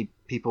not many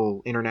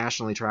people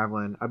internationally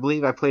traveling. I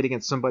believe I played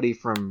against somebody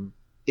from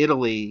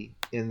Italy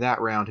in that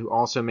round who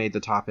also made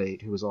the top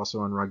 8, who was also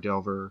on Rug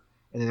Delver.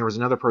 And then there was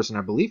another person,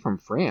 I believe, from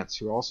France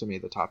who also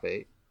made the top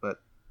 8. But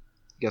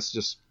I guess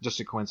just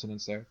a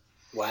coincidence there.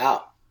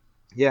 Wow.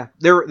 Yeah,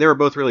 they were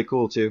both really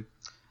cool too.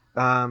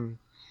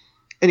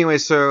 Anyway,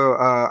 so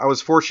I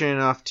was fortunate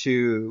enough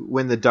to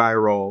win the die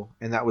roll,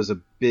 and that was a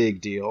big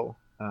deal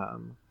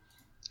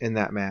in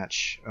that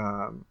match.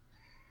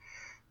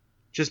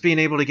 Just being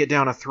able to get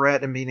down a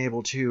threat and being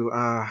able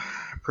to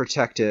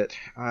protect it.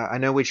 I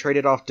know we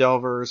traded off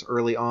Delvers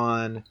early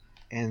on,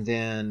 and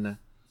then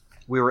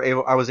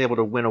I was able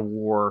to win a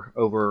war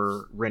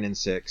over Ren and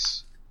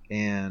 6,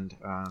 and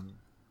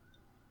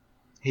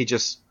he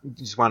just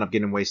wound up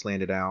getting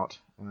wastelanded out.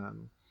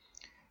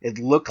 It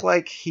looked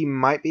like he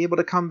might be able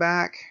to come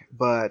back,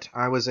 but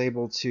I was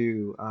able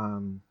to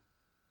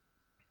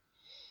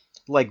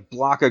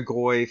block a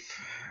Goyf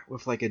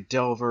with a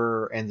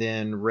Delver, and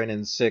then Ren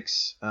and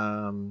 6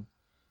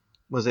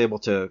 was able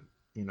to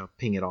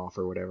ping it off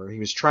or whatever. He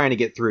was trying to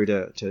get through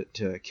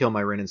to kill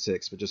my Ren and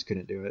 6, but just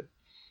couldn't do it.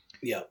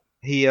 Yeah.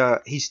 He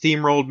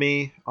steamrolled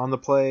me on the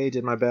play,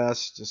 did my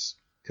best, just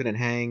couldn't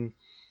hang.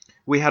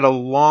 We had a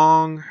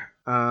long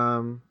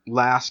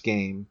last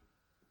game.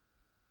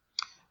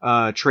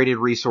 Traded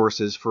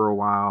resources for a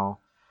while.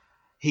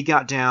 He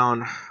got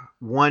down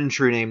 1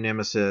 True Name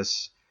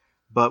Nemesis,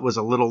 but was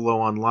a little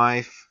low on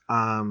life,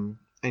 and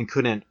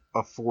couldn't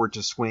afford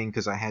to swing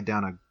because I had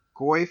down a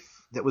Goyf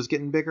that was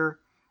getting bigger.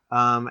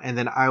 And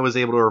then I was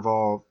able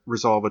to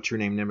resolve a True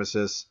Name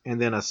Nemesis,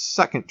 and then a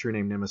second True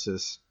Name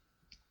Nemesis,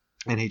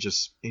 and he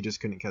just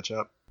couldn't catch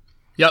up.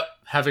 Yep,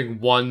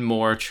 having one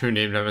more True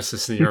Name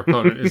Nemesis than your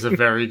opponent is a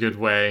very good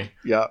way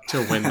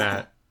to win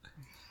that.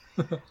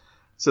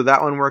 So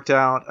that one worked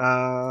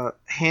out.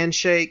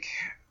 Handshake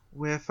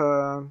with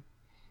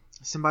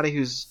somebody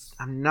who's,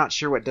 I'm not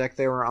sure what deck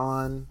they were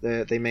on.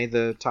 They made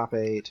the top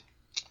 8.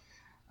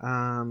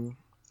 I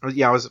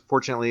was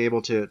fortunately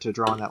able to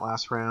draw in that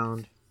last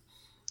round.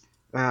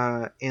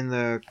 In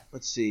the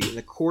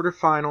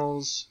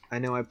quarterfinals, I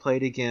know I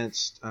played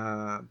against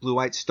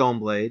Blue-White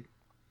Stoneblade,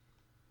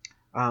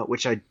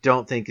 which I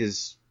don't think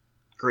is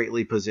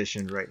greatly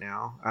positioned right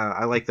now.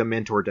 I like the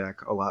mentor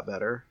deck a lot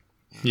better.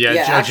 Yeah,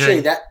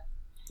 actually, that.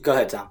 Go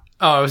ahead, Tom.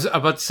 Oh, I was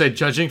about to say,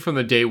 judging from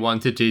the day 1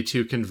 to day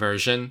 2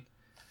 conversion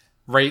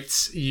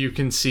rates, you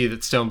can see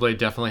that Stoneblade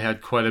definitely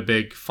had quite a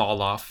big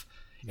fall off.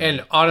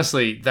 And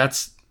honestly,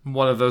 that's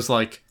one of those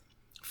like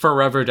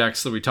forever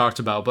decks that we talked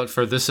about. But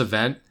for this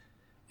event,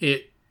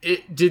 it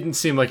didn't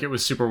seem like it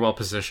was super well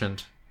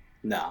positioned.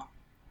 No.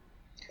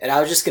 And I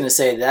was just going to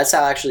say, that's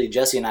how actually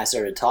Jesse and I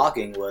started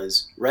talking,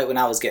 was right when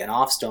I was getting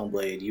off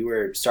Stoneblade, you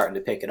were starting to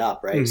pick it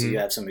up, right? Mm-hmm. So you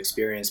have some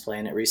experience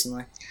playing it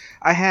recently?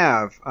 I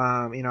have.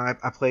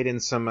 I played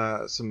in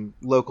some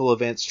local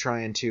events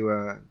trying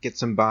to get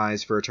some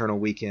buys for Eternal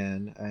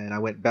Weekend, and I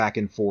went back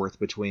and forth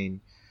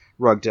between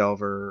Rug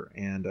Delver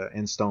and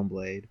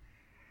Stoneblade.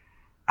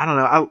 I don't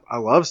know. I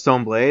love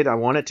Stoneblade. I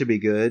want it to be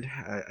good.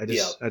 I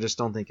just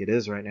don't think it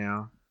is right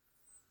now.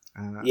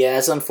 Yeah,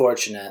 it's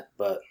unfortunate,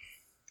 but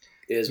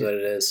it is what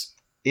it is.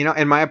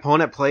 And my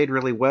opponent played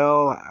really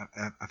well.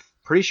 I'm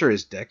pretty sure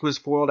his deck was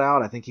foiled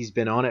out. I think he's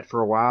been on it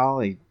for a while.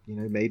 He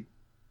made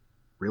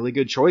really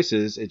good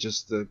choices. It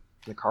just the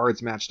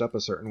cards matched up a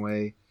certain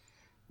way.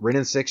 Wrenn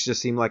and 6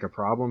 just seemed like a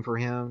problem for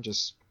him.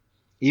 Just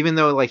even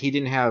though like he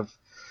didn't have,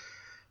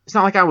 it's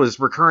not like I was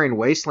recurring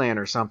Wasteland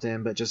or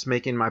something, but just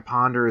making my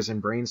Ponders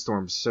and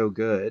Brainstorms so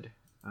good.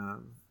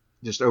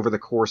 Just over the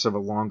course of a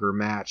longer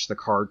match, the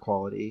card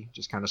quality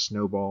just kind of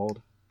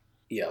snowballed.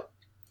 Yep.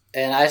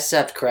 And I just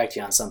have to correct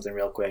you on something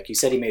real quick. You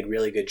said he made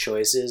really good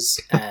choices,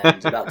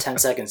 and about 10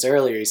 seconds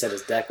earlier, you said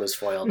his deck was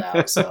foiled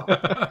out. So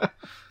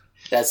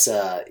that's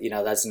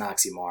that's an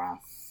oxymoron.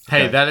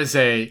 Hey, that is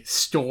a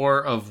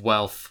store of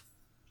wealth.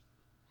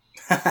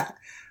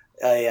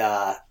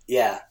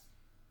 Yeah.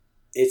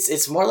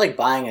 It's more like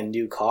buying a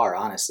new car,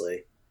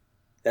 honestly.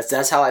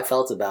 That's how I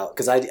felt about,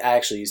 because I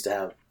actually used to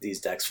have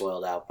these decks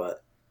foiled out,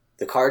 but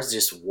the cards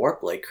just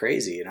warp like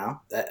crazy,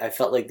 I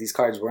felt like these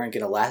cards weren't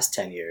going to last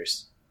 10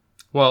 years.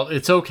 Well,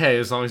 it's okay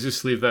as long as you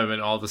sleeve them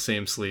in all the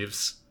same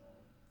sleeves.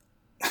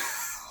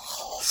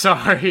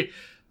 Sorry,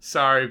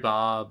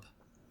 Bob.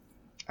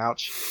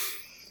 Ouch.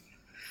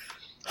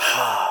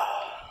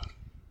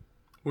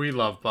 We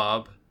love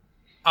Bob.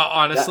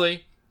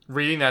 Honestly,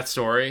 reading that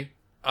story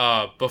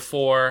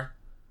before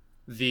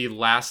the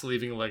last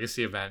Leaving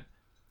Legacy event,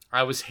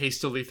 I was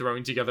hastily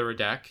throwing together a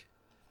deck,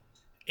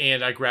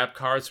 and I grabbed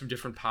cards from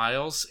different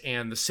piles,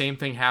 and the same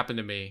thing happened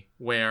to me,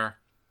 where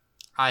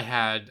I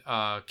had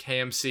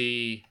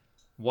KMC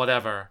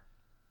whatever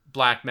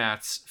black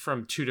mats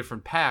from 2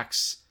 different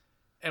packs,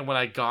 and when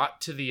I got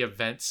to the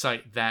event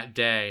site that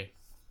day,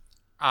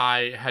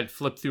 I had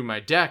flipped through my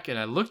deck and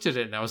I looked at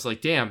it and I was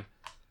like, damn,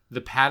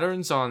 the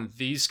patterns on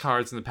these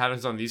cards and the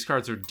patterns on these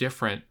cards are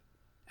different,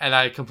 and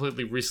I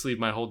completely re-sleeved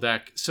my whole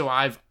deck. So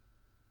I've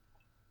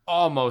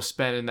almost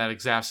been in that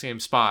exact same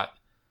spot.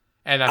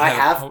 And I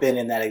have been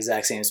in that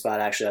exact same spot,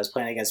 actually. I was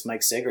playing against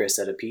Mike Sigris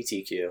at a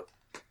PTQ,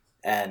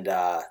 and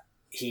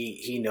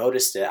he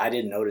noticed it. I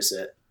didn't notice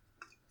it.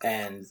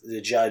 And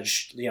the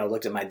judge,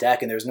 looked at my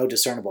deck, and there was no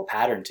discernible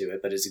pattern to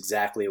it, but it's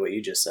exactly what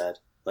you just said.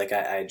 Like,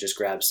 I just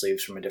grabbed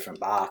sleeves from a different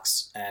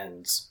box,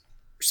 and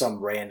some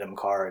random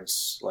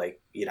cards,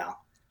 like,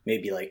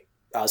 maybe like,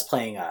 I was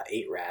playing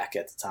 8-rack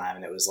at the time,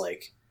 and it was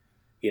like,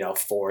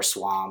 4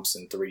 swamps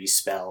and 3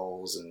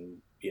 spells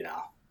and,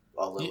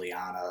 a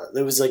Liliana.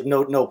 There was like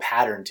no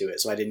pattern to it,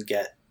 so I didn't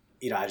get,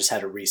 I just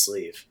had to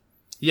re-sleeve.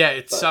 Yeah,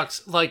 it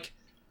sucks. Like,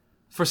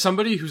 for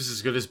somebody who's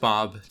as good as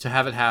Bob, to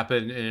have it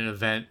happen in an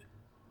event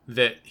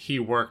that he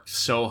worked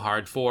so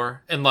hard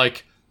for, and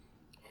like,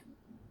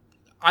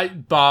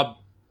 Bob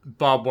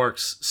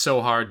works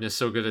so hard and is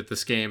so good at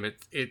this game.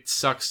 It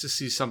sucks to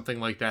see something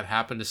like that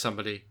happen to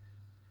somebody.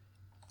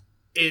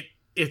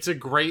 It's a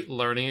great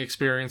learning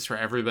experience for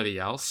everybody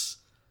else.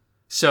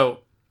 So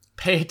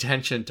pay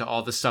attention to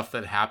all the stuff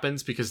that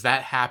happens, because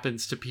that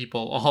happens to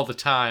people all the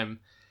time.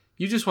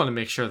 You just want to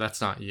make sure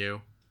that's not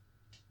you.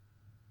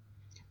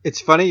 It's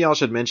funny y'all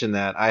should mention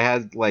that. I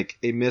had like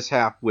a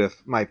mishap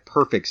with my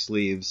perfect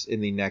sleeves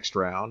in the next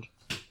round.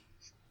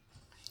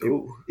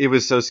 It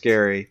was so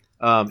scary.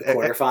 The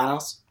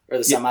quarterfinals? Or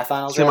the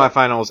semifinals?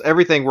 Semifinals. Right?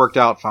 Everything worked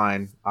out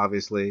fine,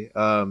 obviously.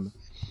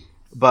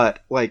 But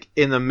like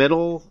in the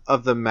middle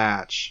of the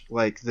match,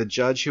 like the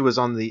judge who was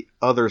on the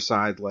other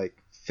side, like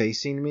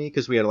facing me,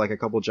 because we had like a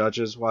couple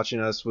judges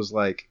watching us, was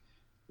like,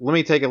 let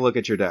me take a look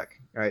at your deck.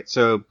 All right,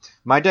 so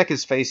my deck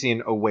is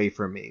facing away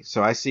from me,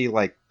 so I see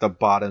like the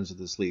bottoms of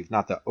the sleeve,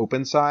 not the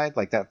open side.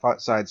 Like that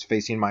side's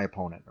facing my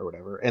opponent or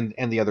whatever, and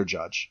the other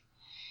judge.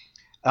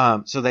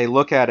 So they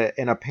look at it,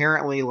 and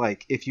apparently,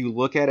 like if you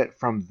look at it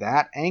from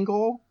that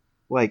angle,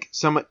 like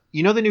the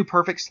new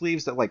perfect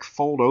sleeves that like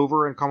fold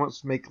over and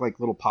almost make like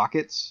little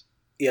pockets.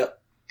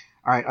 Yep.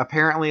 All right.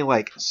 Apparently,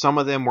 like some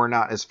of them were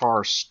not as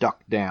far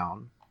stuck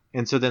down,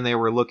 and so then they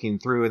were looking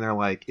through, and they're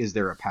like, "Is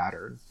there a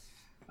pattern?"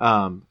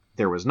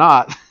 There was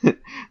not,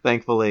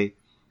 thankfully,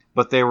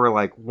 but they were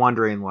like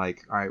wondering,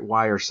 like, all right,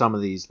 why are some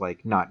of these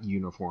like not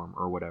uniform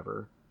or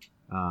whatever?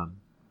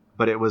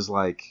 But it was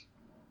like,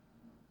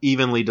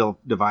 evenly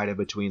divided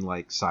between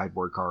like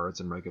sideboard cards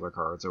and regular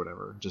cards or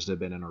whatever. Just have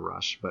been in a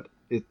rush, but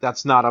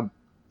that's not a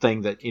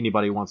thing that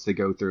anybody wants to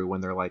go through when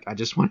they're like, I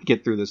just want to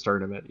get through this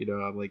tournament.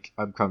 I'm like,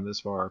 I've come this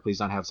far. Please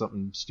not have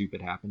something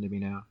stupid happen to me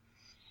now.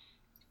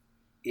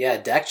 Yeah,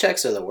 deck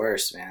checks are the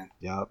worst, man.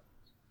 Yep.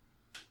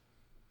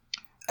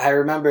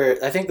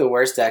 I think the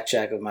worst deck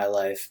check of my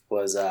life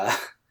was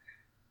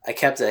I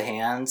kept a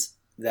hand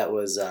that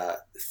was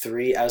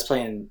 3. I was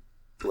playing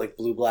like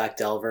blue-black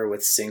Delver with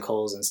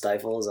Sinkholes and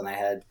Stifles, and I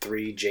had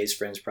 3 Jace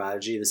Fringe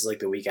Prodigy. This is like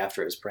the week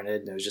after it was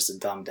printed, and it was just a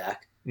dumb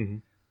deck. Mm-hmm.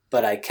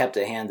 But I kept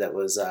a hand that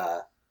was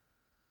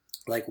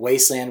like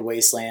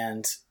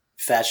Wasteland,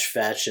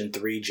 Fetch, and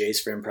 3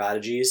 Jace Fringe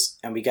Prodigies,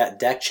 and we got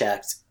deck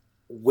checked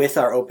with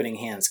our opening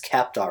hands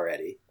kept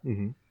already.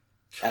 Mm-hmm.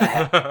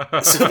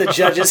 And so the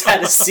judges had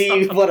to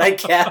see what I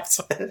kept.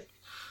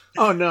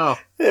 Oh no.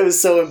 It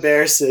was so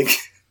embarrassing.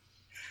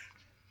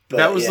 But,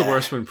 that was the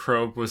worst when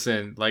Probe was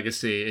in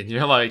Legacy, and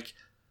you're like,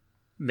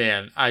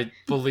 man,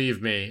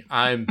 believe me,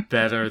 I'm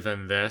better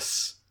than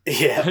this.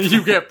 Yeah.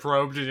 You get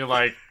probed, and you're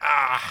like,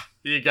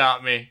 you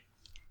got me.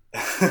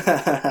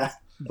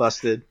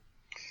 Busted.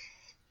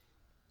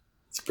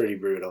 It's pretty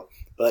brutal.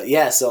 But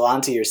yeah, so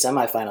on to your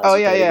semifinals. Oh,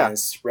 yeah.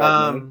 Against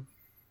Red Moon.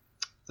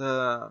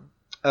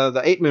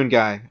 The 8 Moon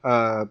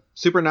guy.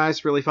 Super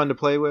nice, really fun to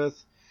play with.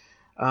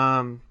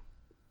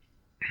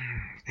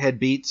 Had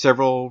beat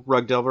several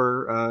Rug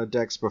Delver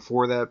decks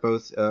before that,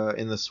 both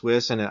in the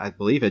Swiss, and I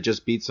believe had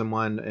just beat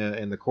someone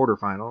in the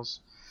quarterfinals.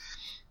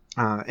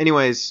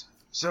 Anyways,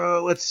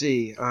 so let's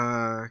see.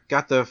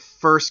 Got the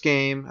first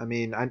game. I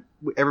mean,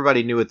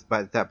 everybody knew it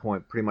by that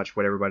point pretty much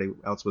what everybody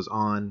else was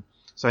on,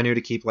 so I knew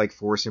to keep like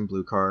Force and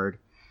Blue card.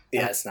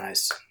 Yeah, it's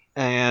nice.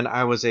 And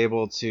I was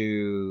able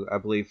to, I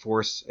believe,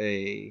 force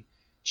a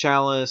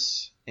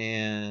Chalice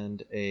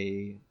and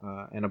a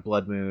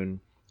Blood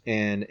Moon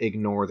and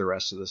ignore the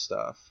rest of the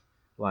stuff.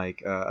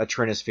 Like a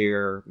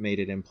Trinisphere made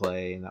it in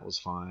play, and that was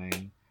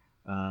fine.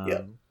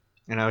 Yep.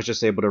 And I was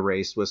just able to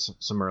race with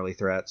some early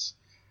threats.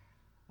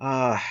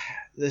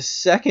 The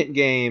second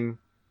game,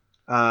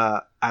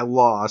 I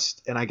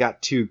lost, and I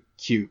got too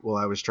cute while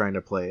I was trying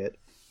to play it.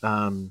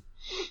 I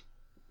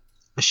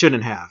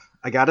shouldn't have.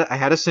 I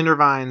had a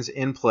Cindervines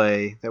in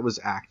play that was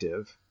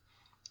active.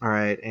 All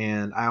right,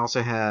 and I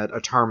also had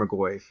a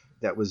Tarmogoyf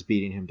that was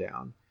beating him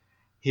down.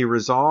 He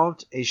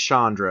resolved a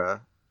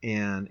Chandra,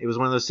 and it was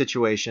one of those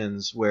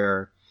situations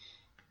where,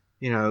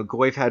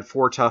 Goyf had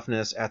 4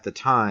 toughness at the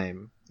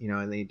time,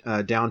 and they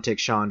downtick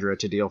Chandra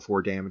to deal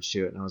 4 damage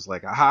to it. And I was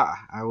like,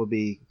 aha, I will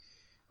be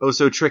oh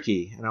so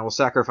tricky, and I will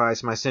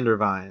sacrifice my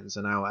Cindervines,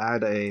 and I will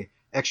add a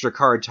extra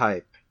card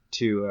type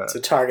to... So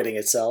targeting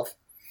itself?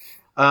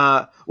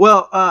 Or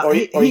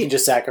you can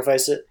just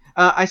sacrifice it?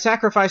 I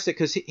sacrificed it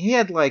because he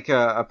had like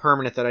a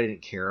permanent that I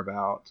didn't care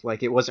about.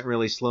 Like, it wasn't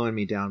really slowing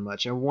me down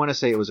much. I want to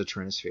say it was a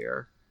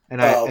Trinisphere.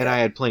 And I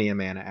had plenty of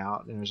mana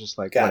out, and it was just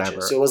like, gotcha.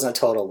 Whatever. So it wasn't a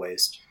total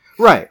waste.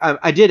 Right.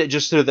 I did it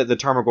just so that the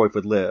Tarmogoyf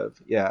would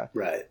live. Yeah.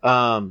 Right.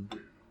 And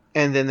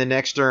then the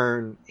next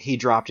turn, he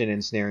dropped an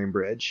Ensnaring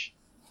Bridge,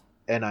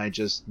 and I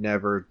just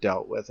never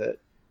dealt with it.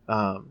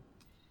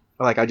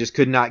 I just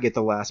could not get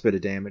the last bit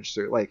of damage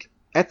through. Like,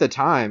 at the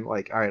time,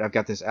 like, all right, I've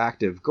got this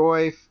active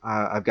Goyf,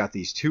 I've got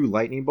these 2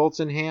 lightning bolts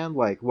in hand,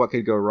 like, what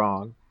could go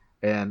wrong?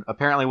 And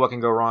apparently what can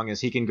go wrong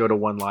is he can go to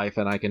 1 life,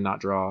 and I can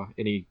not draw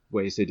any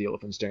ways to deal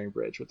with Ensnaring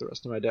Bridge with the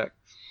rest of my deck.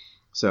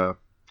 So,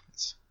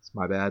 it's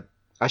my bad.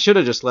 I should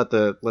have just let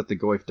the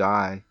Goyf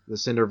die. The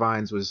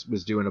Cindervines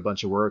was doing a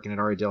bunch of work, and it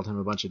already dealt him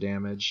a bunch of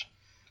damage.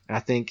 And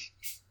I think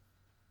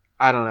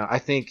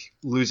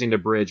losing to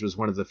Bridge was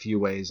one of the few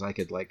ways I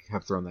could, like,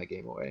 have thrown that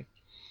game away.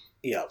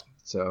 Yep.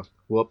 So,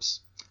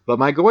 whoops. But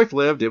my Goyf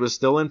lived. It was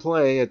still in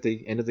play at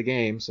the end of the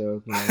game,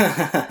 so,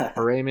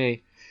 hooray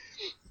me.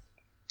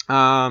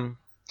 So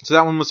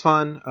that one was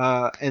fun.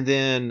 And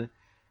then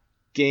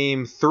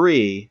game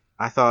 3,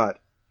 I thought,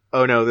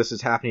 oh no, this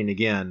is happening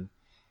again.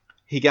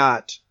 He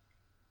got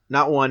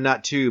not 1,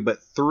 not 2,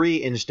 but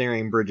 3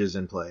 Ensnaring Bridges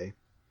in play.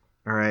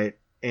 All right.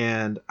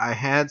 And I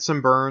had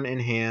some burn in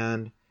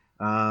hand.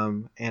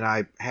 And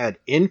I had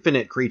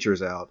infinite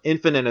creatures out.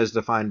 Infinite is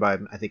defined by,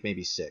 I think,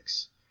 maybe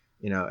 6.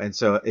 And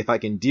so if I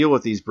can deal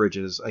with these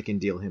bridges, I can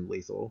deal him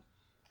lethal.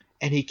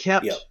 And he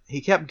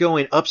kept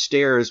going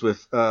upstairs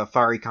with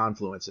Fiery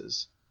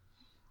Confluences.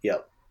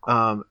 Yep.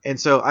 And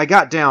so I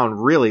got down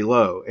really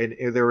low,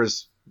 and there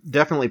was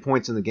definitely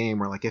points in the game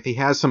where, like, if he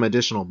has some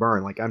additional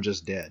burn, like, I'm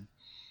just dead.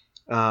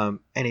 And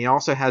he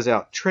also has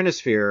out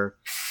Trinisphere,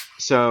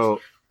 so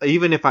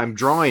even if I'm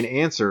drawing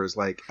answers,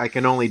 like, I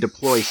can only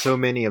deploy so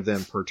many of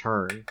them per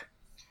turn.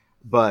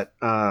 But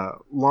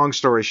long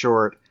story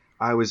short,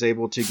 I was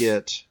able to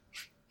get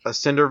a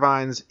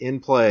Cindervines in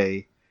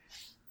play,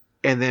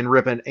 and then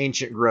rip an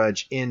Ancient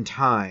Grudge in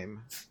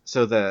time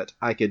so that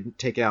I could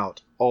take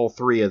out all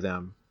 3 of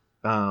them,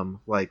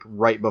 like,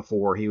 right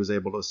before he was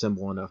able to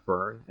assemble enough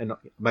burn. And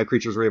my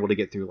creatures were able to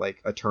get through, like,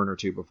 a turn or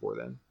 2 before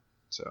then.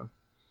 So,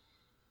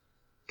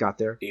 got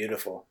there.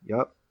 Beautiful.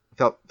 Yep.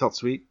 Felt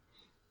sweet.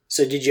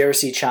 So did you ever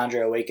see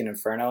Chandra Awaken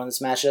Inferno in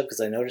this matchup? Because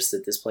I noticed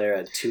that this player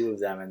had 2 of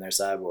them in their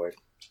sideboard.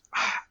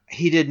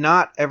 He did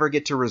not ever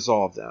get to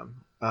resolve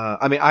them.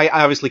 I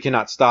obviously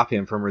cannot stop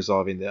him from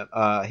resolving them.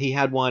 He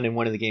had one in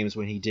one of the games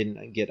when he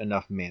didn't get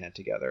enough mana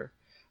together.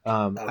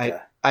 Okay.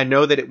 I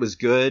know that it was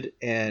good,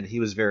 and he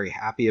was very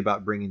happy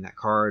about bringing that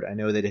card. I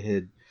know that it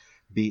had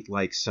beat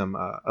like some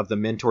of the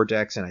mentor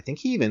decks, and I think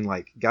he even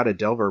like got a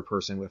Delver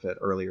person with it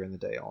earlier in the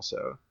day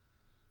also.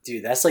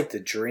 Dude, that's like the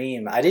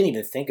dream. I didn't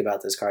even think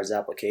about this card's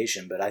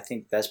application, but I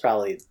think that's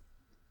probably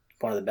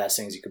one of the best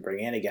things you could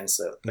bring in against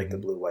the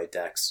blue-white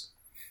decks.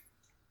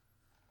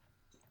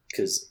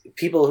 Because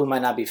people who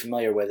might not be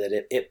familiar with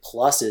it, it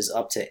pluses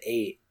up to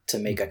 8 to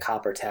make a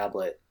copper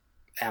tablet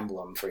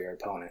emblem for your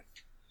opponent.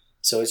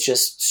 So it's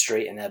just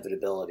straight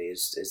inevitability.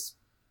 It's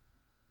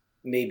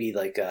maybe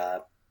like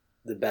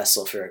the best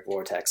sulfuric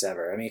vortex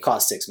ever. I mean, it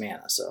costs 6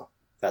 mana, so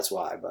that's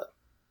why, but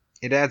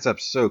it adds up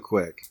so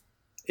quick.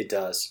 It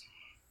does.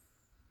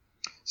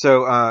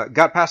 So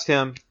got past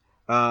him,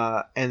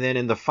 and then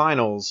in the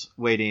finals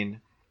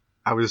waiting,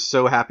 I was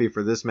so happy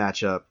for this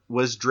matchup,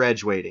 was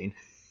Dredge waiting.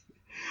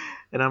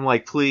 And I'm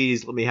like,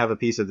 please let me have a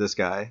piece of this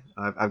guy.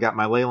 I've got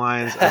my ley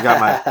lines, I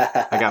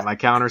got my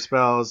counter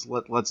spells.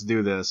 Let's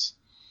do this.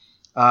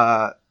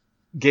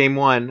 Game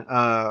 1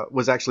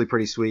 was actually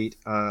pretty sweet.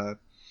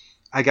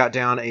 I got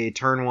down a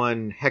turn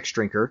 1 Hex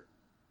Drinker.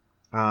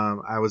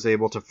 I was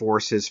able to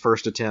force his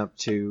first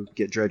attempt to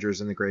get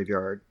dredgers in the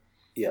graveyard.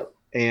 Yep.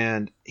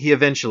 And he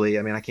eventually,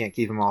 I can't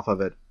keep him off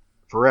of it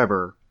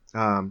forever,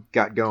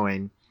 got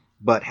going.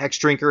 But Hex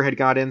Drinker had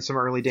got in some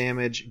early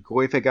damage.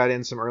 Goyf had got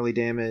in some early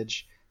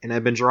damage. And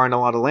I've been drawing a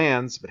lot of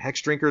lands, but Hex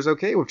Drinker's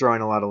okay with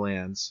drawing a lot of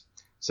lands.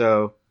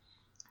 So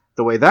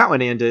the way that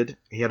one ended,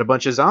 he had a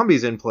bunch of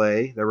zombies in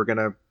play that were going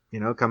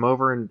to, come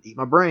over and eat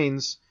my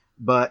brains.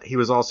 But he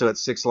was also at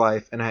 6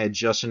 life, and I had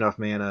just enough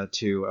mana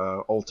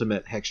to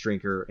ultimate Hex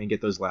Drinker and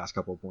get those last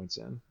couple of points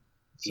in.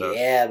 So,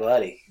 yeah,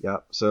 buddy.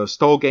 Yep. So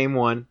stole game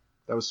 1.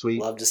 That was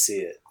sweet. Love to see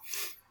it.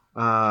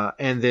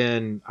 And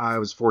then I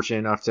was fortunate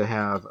enough to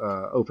have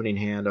opening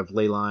hand of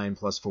Leyline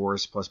plus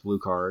Force plus blue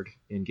card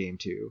in game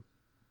 2.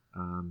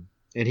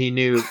 And he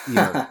knew,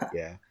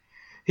 yeah,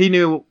 he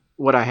knew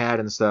what I had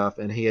and stuff,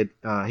 and he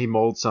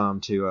molded some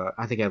to,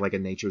 I think I had like a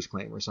Nature's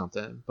Claim or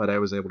something, but I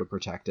was able to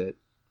protect it.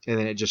 And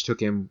then it just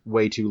took him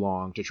way too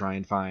long to try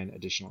and find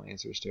additional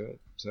answers to it.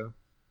 So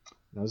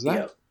that was that.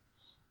 Yep.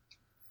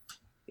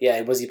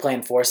 Yeah, was he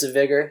playing Force of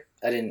Vigor?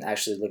 I didn't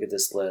actually look at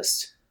this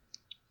list.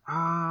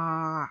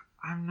 I'm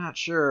not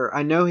sure.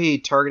 I know he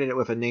targeted it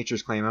with a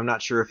Nature's Claim. I'm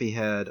not sure if he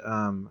had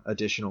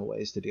additional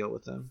ways to deal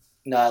with them.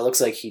 No, it looks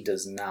like he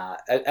does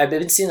not. I've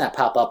been seeing that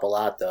pop up a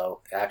lot,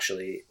 though.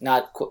 Actually,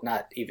 not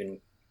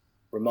even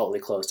remotely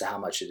close to how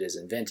much it is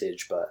in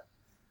Vintage, but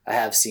I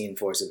have seen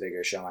Force of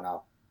Vigor showing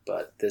up.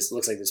 But this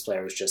looks like this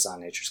player was just on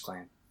Nature's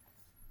Claim.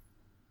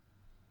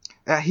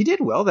 He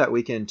did well that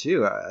weekend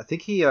too. I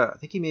think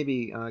he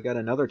maybe got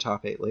another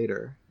top 8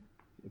 later.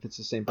 If it's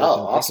the same person.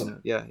 Oh,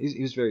 awesome! Yeah,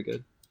 he was very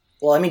good.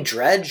 Well,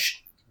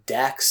 Dredge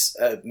decks,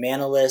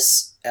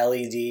 Manaless,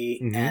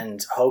 LED,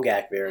 and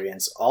Hogak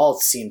variants all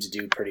seem to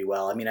do pretty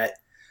well.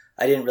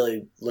 I didn't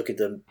really look at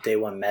the day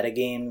 1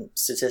 metagame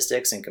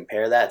statistics and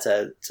compare that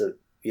to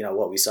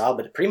what we saw,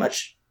 but pretty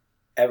much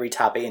every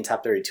top 8 and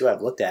top 32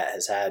 I've looked at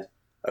has had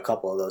a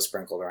couple of those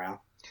sprinkled around.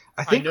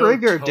 I think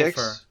graveyard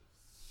decks.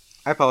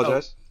 I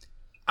apologize.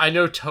 I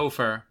know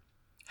Topher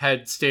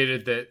had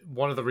stated that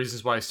one of the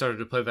reasons why I started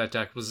to play that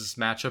deck was this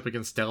matchup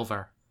against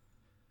Delver.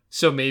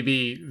 So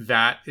maybe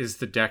that is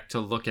the deck to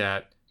look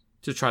at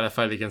to try to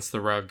fight against the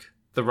rug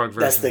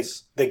versions.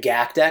 That's the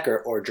GAC deck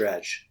or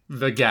Dredge?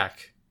 The GAC.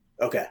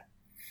 Okay.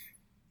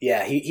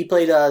 Yeah, he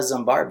played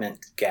Zombardment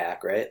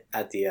GAC, right?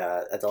 At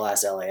the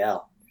last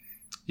LAL.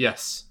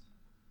 Yes.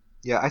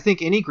 Yeah, I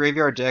think any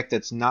graveyard deck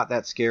that's not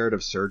that scared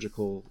of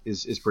surgical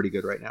is pretty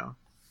good right now.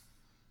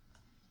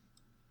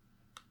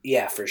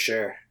 Yeah, for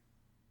sure.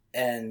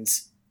 And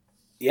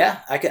yeah,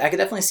 I could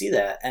definitely see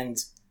that.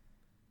 And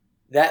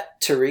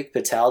that Tariq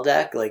Patel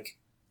deck, like,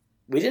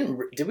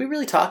 did we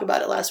really talk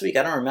about it last week?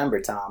 I don't remember,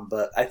 Tom,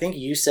 but I think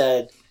you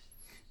said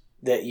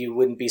that you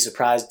wouldn't be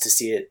surprised to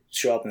see it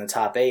show up in the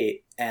top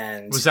 8.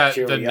 And was that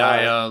the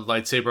Naya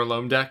Lightsaber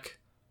Loam deck?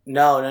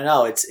 No.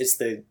 It's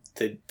the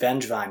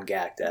Vengevine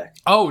GAC deck.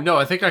 Oh no,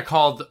 I think I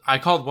called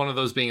one of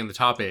those being in the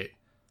top 8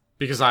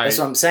 because That's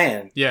what I'm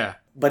saying. Yeah,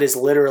 but it's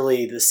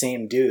literally the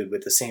same dude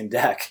with the same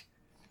deck.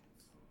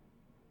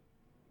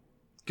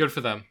 Good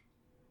for them.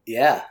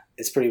 Yeah,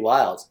 it's pretty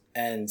wild.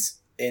 And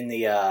in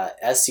the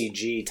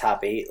SCG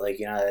top 8, like,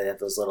 they have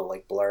those little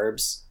like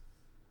blurbs.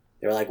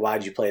 They were like,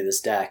 "Why'd you play this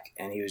deck?"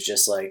 And he was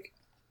just like,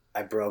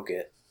 "I broke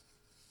it."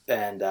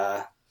 And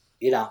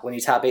when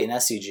you top 8 in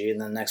SCG and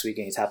then next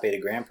weekend you top 8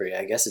 at Grand Prix,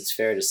 I guess it's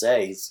fair to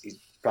say he's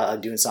probably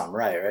doing something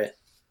right?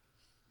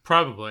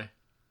 Probably.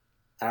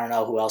 I don't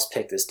know who else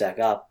picked this deck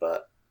up,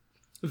 but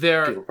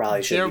there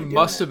probably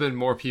must have been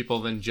more people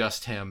than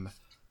just him.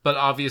 But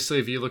obviously,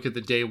 if you look at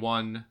the day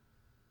 1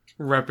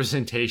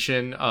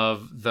 representation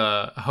of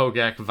the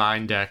Hogak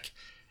Vine deck,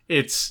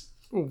 it's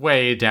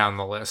way down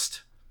the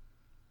list.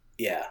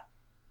 Yeah.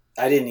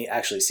 I didn't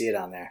actually see it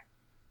on there.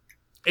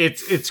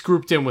 It's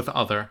grouped in with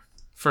other,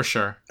 for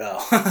sure.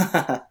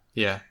 Oh.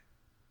 Yeah.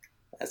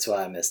 That's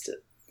why I missed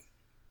it.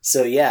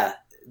 So yeah,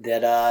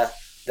 that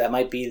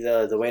might be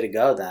the way to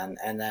go then.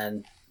 And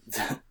then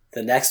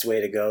the next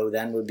way to go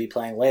then would be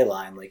playing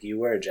Leyline like you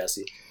were,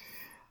 Jesse.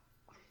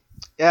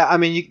 Yeah, I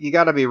mean, you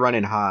got to be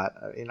running hot.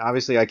 I mean,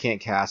 obviously, I can't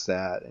cast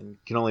that and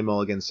can only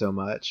mulligan so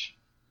much.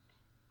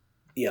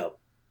 Yep.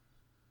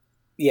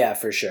 Yeah,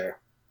 for sure.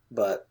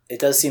 But it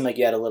does seem like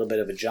you had a little bit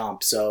of a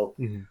jump. So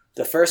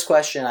the first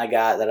question I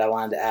got that I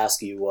wanted to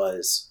ask you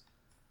was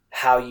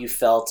how you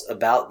felt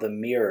about the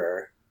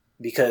mirror,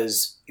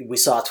 because we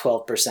saw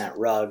 12%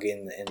 rug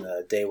in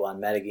the day one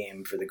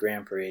metagame for the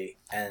Grand Prix,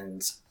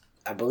 and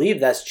I believe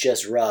that's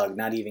just rug,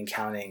 not even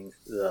counting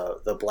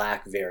the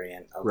black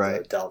variant of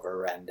the Delver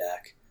Ren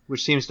deck.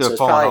 Which seems to have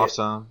fallen off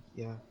some.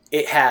 Yeah.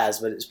 It has,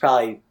 but it's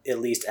probably at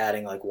least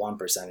adding like 1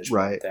 percentage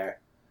point there.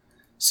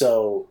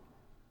 So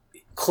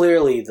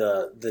clearly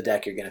the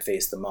deck you're going to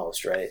face the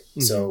most, right?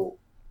 Mm-hmm. So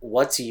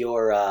what's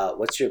your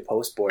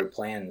post board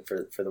plan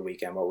for the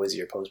weekend? What was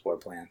your post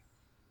board plan?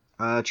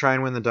 Try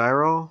and win the die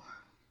roll.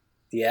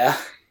 Yeah.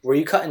 Were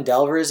you cutting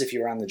Delvers if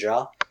you were on the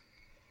draw?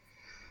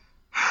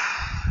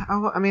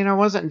 I mean, I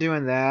wasn't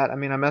doing that. I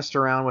mean, I messed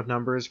around with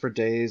numbers for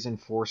days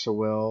and Force of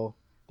Will,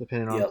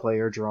 depending on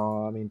player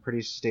draw. I mean,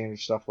 pretty standard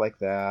stuff like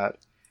that.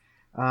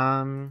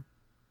 I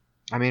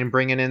mean,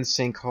 bringing in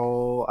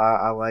Sinkhole,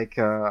 I like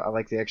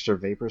the extra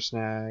Vapor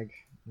Snag,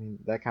 I mean,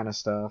 that kind of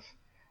stuff.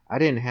 I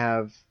didn't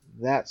have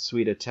that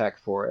sweet a tech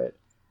for it.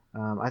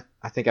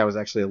 I think I was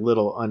actually a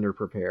little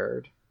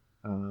underprepared.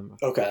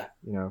 Okay.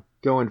 You know,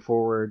 going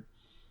forward,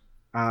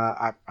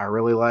 I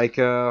really like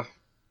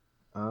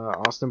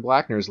Austin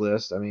Blackner's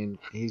list. I mean,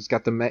 he's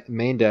got the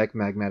main deck,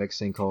 Magmatic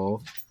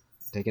Sinkhole,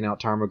 taking out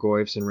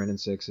Tarmogoyfs and Ren and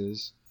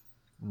Sixes.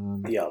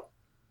 Yep.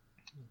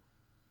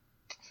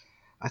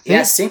 I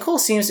think, Sinkhole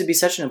seems to be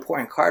such an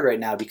important card right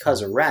now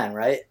because of Ren,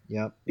 right?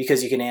 Yep.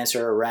 Because you can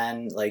answer a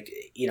Ren, like,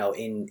 you know,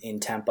 in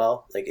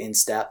tempo, like in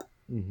step,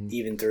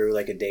 even through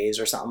like a daze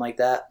or something like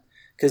that.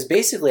 Because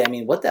basically, I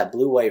mean, what that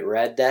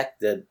blue-white-red deck,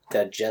 that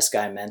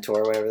Jeskai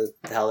Mentor, whatever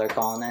the hell they're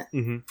calling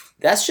it,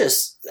 that's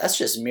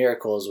just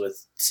miracles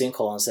with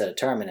Sinkhole instead of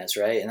Terminus,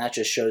 right? And that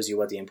just shows you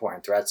what the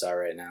important threats are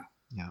right now.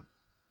 Yeah.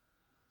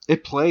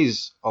 It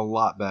plays a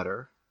lot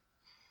better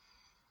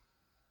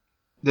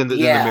than the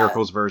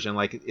Miracles version,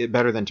 like it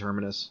better than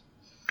Terminus.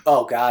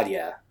 Oh God,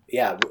 yeah.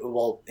 Yeah,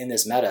 well, in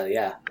this meta,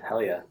 yeah,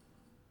 hell yeah.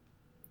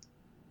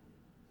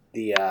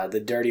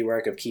 The dirty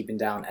work of keeping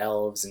down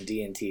elves and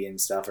D&T and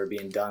stuff are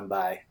being done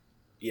by,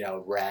 you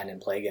know, Ren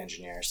and Plague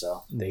Engineer,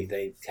 so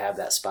they have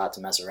that spot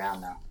to mess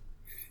around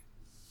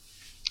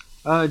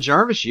now.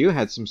 Jarvis, you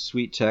had some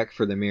sweet tech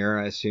for the mirror,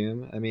 I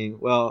assume. I mean,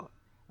 well,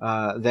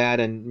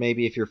 that and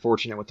maybe if you're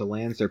fortunate with the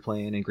lands they're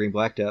playing in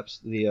Green-Black Depths,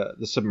 the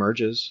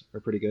Submerges are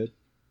pretty good.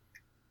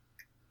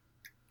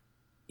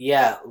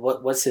 Yeah,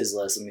 what's his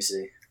list? Let me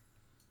see.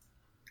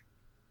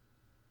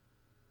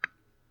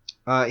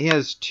 He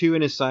has 2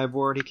 in his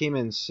sideboard. He came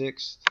in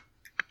 6th.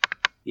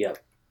 Yep,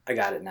 I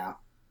got it now.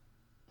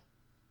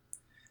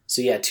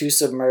 So yeah, 2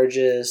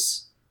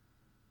 Submerges.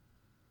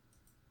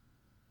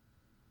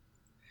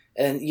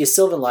 And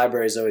Sylvan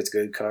Library is always a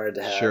good card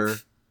to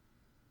have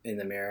in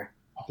the mirror.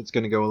 If it's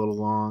going to go a little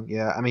long.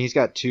 Yeah, I mean, he's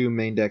got 2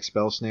 main deck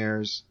spell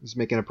snares. He's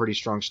making a pretty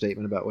strong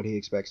statement about what he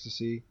expects to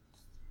see.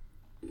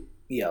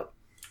 Yep.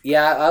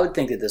 Yeah, I would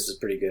think that this was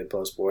pretty good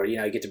post board. You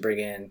know, you get to bring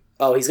in...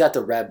 Oh, he's got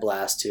the Red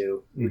Blast,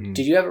 too.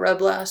 Did you have a Red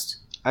Blast?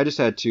 I just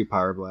had 2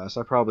 Power Blasts.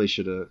 I probably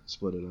should have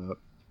split it up.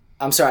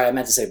 I'm sorry, I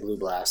meant to say Blue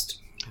Blast.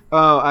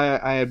 Oh,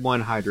 I had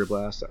 1 Hydro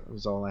Blast. That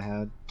was all I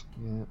had.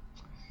 Yeah.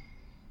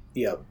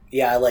 Yep.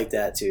 Yeah, I like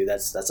that, too.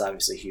 That's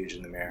obviously huge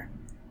in the mirror.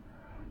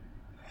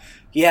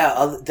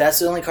 Yeah, that's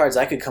the only cards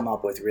I could come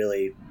up with,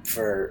 really,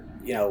 for,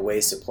 you know,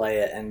 ways to play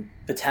it. And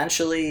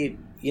potentially...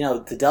 You know,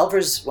 the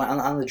Delvers,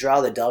 on the draw,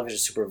 the Delvers are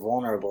super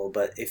vulnerable,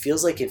 but it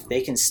feels like if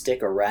they can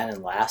stick a Ren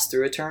and last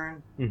through a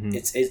turn,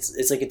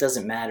 it's like it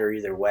doesn't matter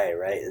either way,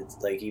 right? It's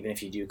like even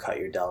if you do cut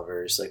your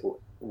Delvers, like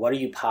what are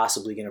you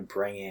possibly going to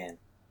bring in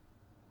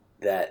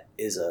that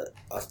is a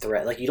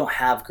threat? Like you don't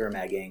have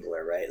Gurmag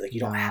Angler, right? Like you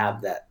don't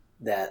have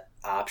that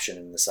option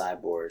in the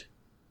sideboard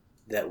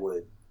that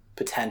would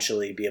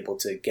potentially be able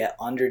to get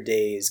under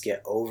days,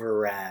 get over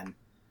Ren,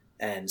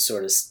 and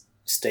sort of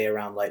stay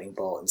around Lightning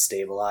Bolt and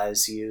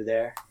stabilize you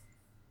there.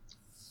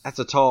 That's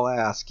a tall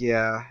ask,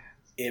 yeah.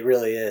 It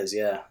really is,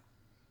 yeah.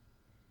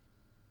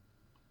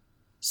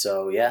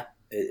 So, yeah,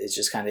 it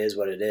just kind of is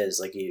what it is.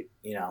 Like, you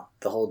know,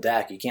 the whole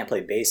deck, you can't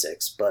play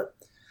basics, but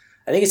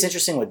I think it's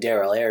interesting what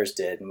Darrell Ayers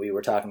did, and we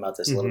were talking about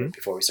this a little bit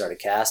before we started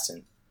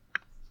casting,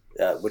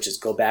 which is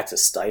go back to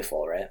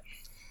Stifle, right?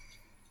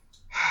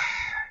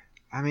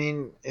 I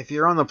mean, if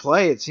you're on the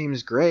play, it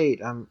seems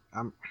great.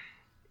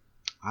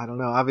 I don't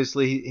know.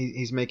 Obviously,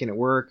 he's making it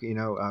work. You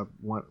know,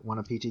 won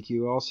a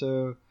PTQ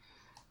also.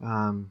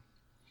 I'm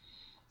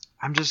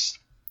just,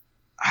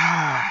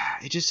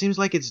 it just seems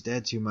like it's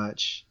dead too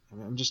much.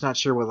 I'm just not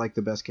sure what like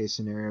the best case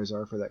scenarios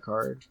are for that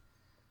card.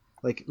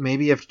 Like,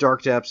 maybe if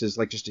Dark Depths is,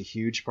 like, just a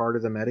huge part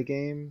of the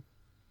metagame,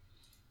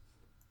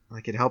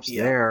 like, it helps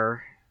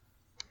there.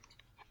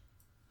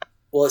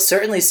 Well, it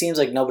certainly seems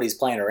like nobody's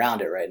playing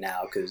around it right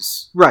now,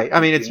 because... Right, I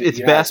mean,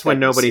 it's best when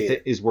nobody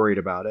is worried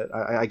about it.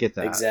 I get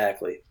that.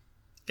 Exactly.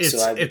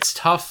 It's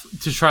tough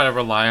to try to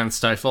rely on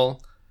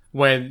Stifle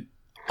when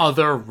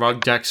other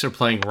Rug decks are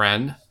playing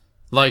Ren.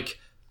 Like,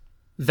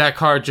 that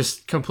card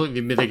just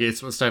completely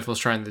mitigates what Stifle's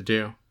trying to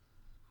do.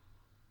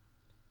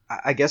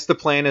 I guess the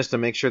plan is to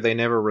make sure they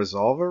never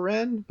resolve a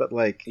Ren, but,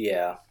 like...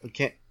 Yeah. We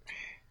can't...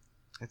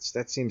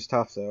 That seems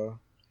tough, though.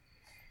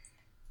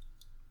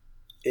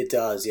 It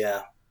does,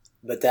 yeah.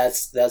 But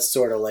that's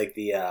sort of like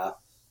the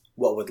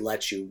what would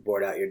let you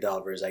board out your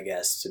Delvers, I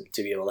guess,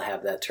 to be able to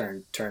have that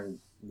turn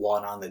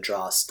 1 on the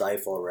draw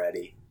Stifle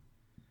ready.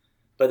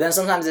 But then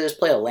sometimes they just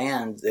play a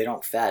land, they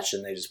don't fetch,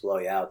 and they just blow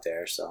you out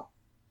there. So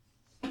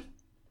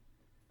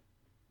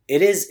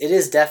it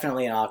is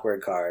definitely an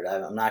awkward card.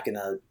 I'm not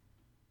gonna.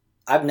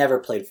 I've never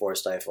played 4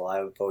 Stifle.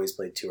 I've always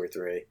played 2 or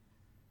 3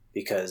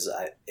 because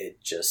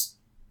it just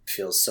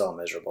feels so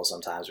miserable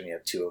sometimes when you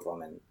have 2 of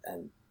them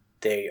and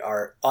they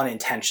are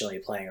unintentionally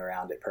playing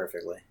around it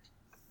perfectly.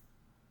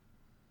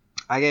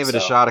 I gave it a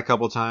shot a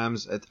couple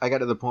times. I got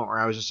to the point where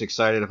I was just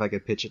excited if I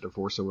could pitch it to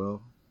Force of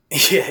Will.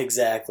 Yeah,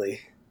 exactly.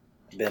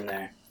 Been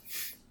there.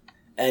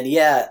 And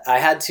yeah, I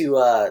had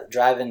to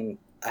drive in.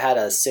 I had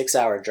a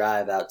 6-hour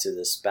drive out to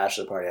this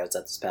bachelor party I was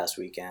at this past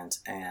weekend,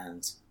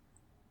 and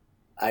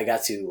I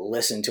got to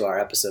listen to our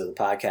episode of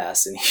the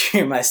podcast and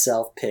hear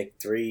myself pick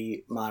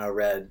 3 mono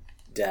red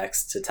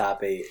decks to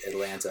top 8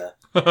 Atlanta,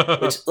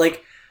 which,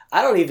 like,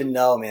 I don't even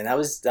know, man. That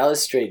was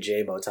straight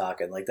J-Mo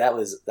talking. Like, that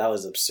was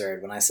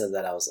absurd. When I said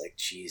that, I was like,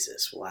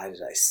 Jesus, why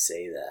did I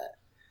say that?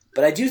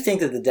 But I do think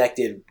that the deck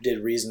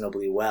did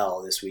reasonably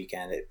well this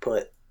weekend. It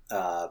put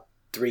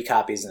 3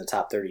 copies in the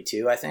top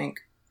 32, I think,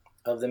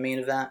 of the main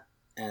event,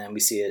 and then we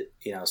see it,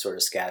 sort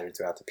of scattered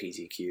throughout the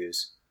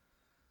PTQs.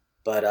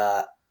 But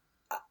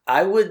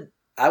I would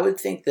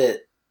think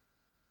that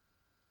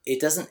it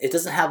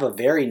doesn't have a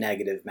very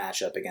negative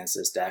matchup against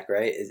this deck,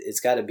 right? It's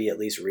got to be at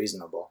least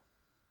reasonable.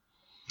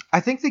 I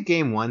think the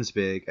game 1's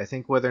big. I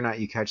think whether or not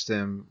you catch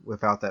them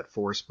without that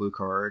force blue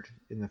card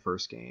in the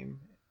first game,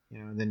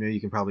 and then maybe you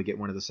can probably get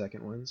one of the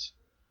second ones.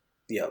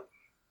 Yep.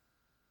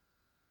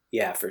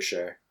 Yeah, for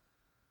sure.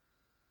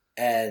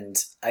 And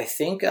I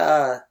think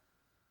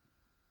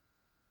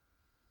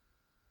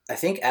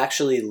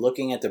actually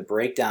looking at the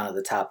breakdown of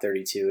the top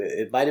 32,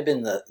 it might have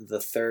been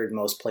the third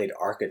most played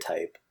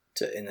archetype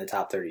in the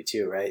top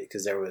 32, right?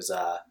 Because there was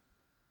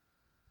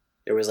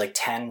like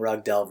 10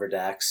 Rug Delver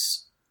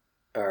decks,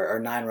 or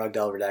 9 Rug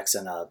Delver decks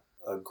and a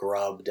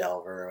Grub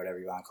Delver, or whatever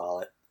you want to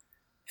call it.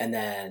 And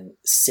then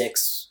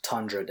 6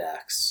 Tundra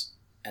decks.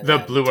 And the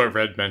blue or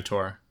red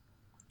mentor.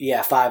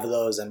 Yeah, 5 of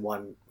those and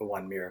one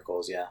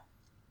Miracles, yeah.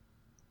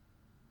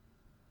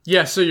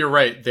 Yeah, so you're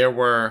right. There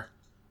were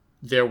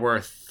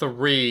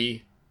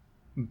 3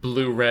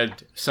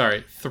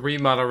 3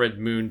 mono red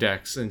moon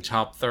decks in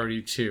top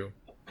 32.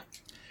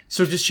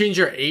 So just change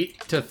your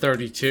 8 to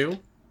 32.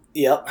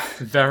 Yep.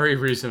 Very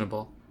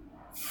reasonable.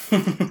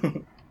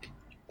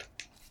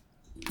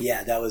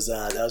 Yeah, that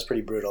was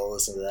pretty brutal to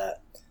listen to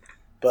that.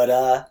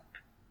 But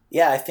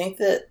yeah, I think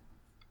that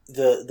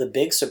the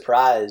big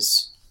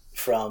surprise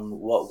from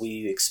what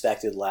we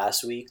expected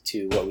last week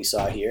to what we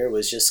saw here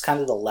was just kind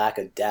of the lack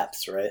of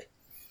depth, right?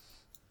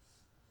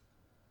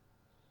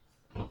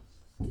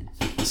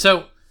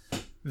 So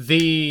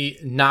the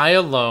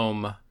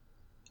Nyalome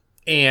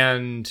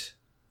and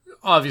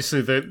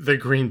obviously the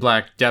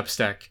green-black depth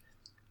deck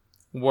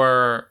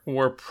were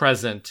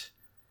present,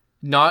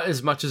 not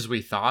as much as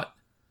we thought.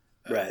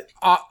 Right.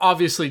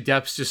 Obviously,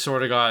 Depths just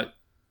sort of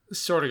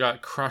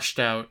got crushed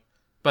out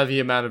by the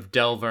amount of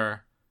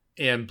Delver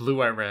and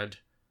Blue-White Red.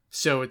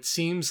 So it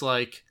seems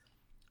like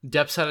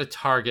Depths had a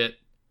target.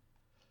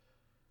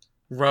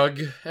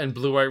 Rug and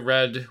Blue-White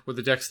Red were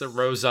the decks that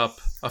rose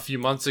up a few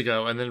months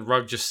ago, and then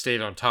Rug just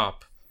stayed on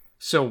top.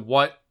 So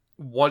what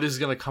is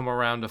going to come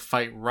around to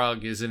fight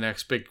Rug is the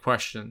next big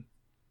question.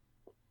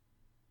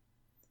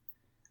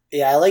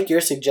 Yeah, I like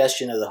your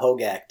suggestion of the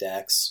Hogak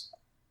decks.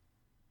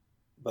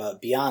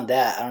 But beyond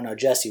that, I don't know,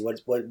 Jesse.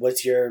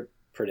 What's your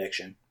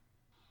prediction?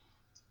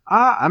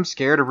 I'm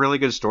scared of really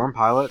good Storm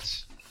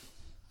Pilots.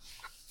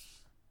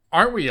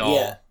 Aren't we all?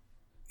 Yeah.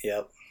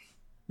 Yep.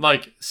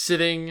 Like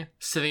sitting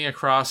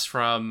across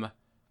from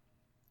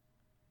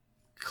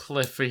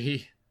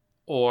Cliffy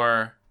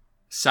or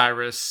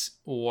Cyrus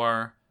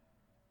or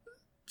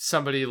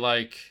somebody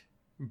like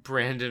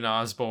Brandon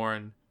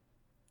Osborne,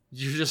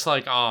 you're just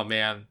like, oh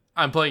man,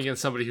 I'm playing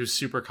against somebody who's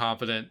super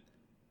competent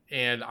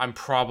and I'm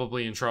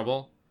probably in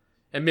trouble.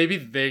 And maybe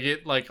they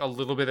get like a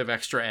little bit of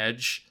extra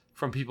edge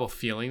from people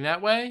feeling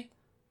that way.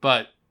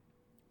 But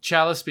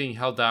Chalice being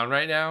held down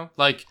right now,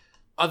 like,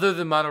 other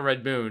than Mono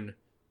Red Moon,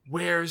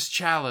 where's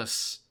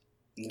Chalice?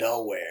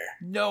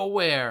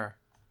 Nowhere.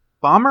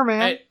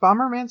 Bomberman?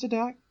 Bomberman's a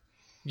deck?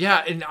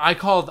 Yeah, and I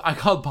called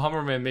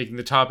Bomberman making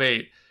the top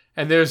 8,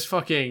 and there's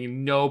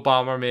fucking no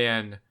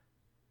Bomberman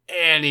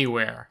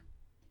anywhere.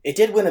 It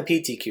did win a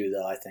PTQ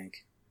though, I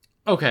think.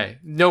 Okay,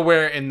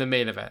 nowhere in the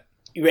main event.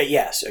 Right,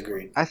 yes,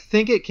 agreed. I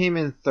think it came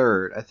in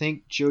third. I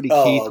think Jody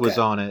Keith was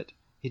on it.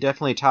 He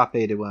definitely top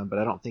 8'd one, but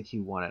I don't think he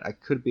won it. I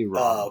could be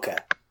wrong. Oh, okay.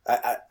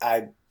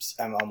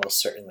 I'm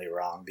almost certainly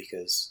wrong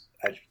because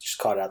I just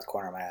caught it out the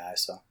corner of my eye.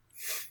 So.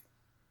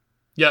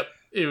 Yep,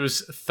 it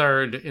was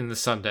third in the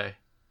Sunday.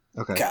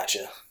 Okay.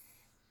 Gotcha.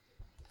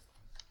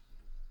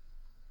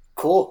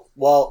 Cool.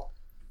 Well,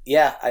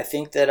 yeah, I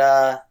think that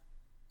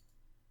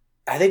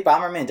I think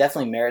Bomberman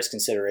definitely merits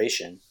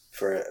consideration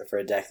for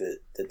a deck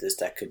that this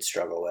deck could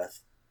struggle with.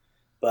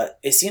 But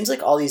it seems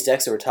like all these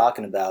decks that we're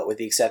talking about, with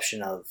the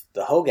exception of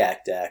the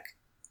Hogak deck,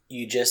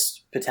 you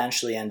just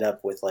potentially end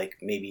up with like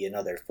maybe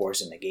another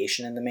Force of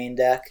Negation in the main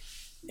deck,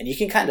 and you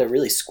can kind of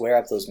really square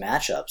up those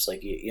matchups.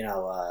 Like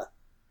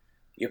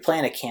you're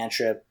playing a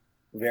cantrip,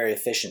 very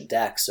efficient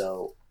deck,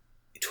 so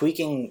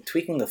tweaking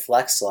the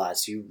flex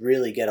slots, you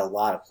really get a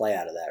lot of play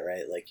out of that,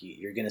 right? Like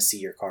you're going to see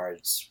your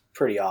cards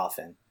pretty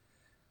often.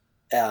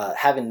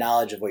 Having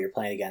knowledge of what you're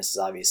playing against is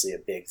obviously a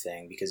big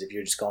thing, because if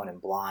you're just going in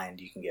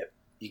blind, you can get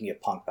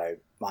punked by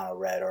mono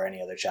red or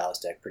any other Chalice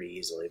deck pretty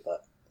easily.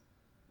 But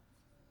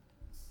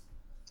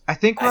I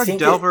think Rug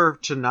Delver,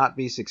 to not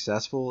be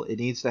successful, it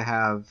needs to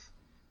have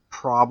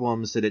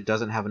problems that it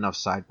doesn't have enough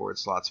sideboard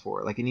slots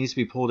for. Like, it needs to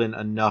be pulled in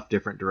enough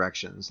different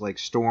directions, like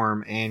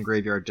Storm and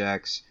Graveyard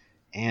decks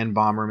and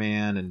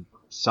Bomberman and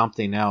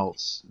something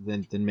else,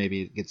 then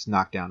maybe it gets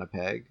knocked down a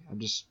peg. I'm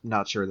just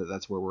not sure that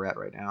that's where we're at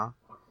right now.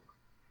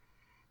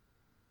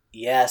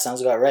 Yeah,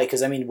 sounds about right.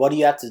 Because I mean, what do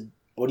you have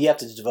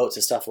to devote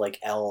to stuff like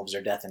Elves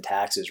or Death and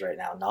Taxes right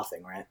now?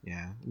 Nothing, right?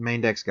 Yeah,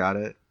 main deck's got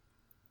it.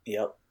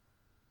 Yep.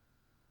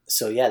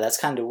 So yeah, that's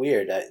kind of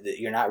weird.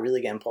 You're not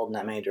really getting pulled in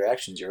that many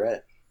directions. You're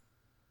right.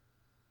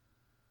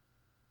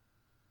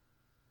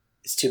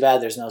 It's too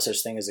bad there's no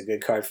such thing as a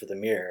good card for the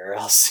mirror, or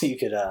else you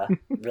could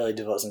really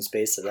devote some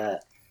space to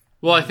that.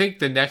 Well, I think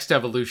the next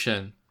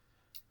evolution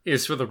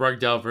is for the Rug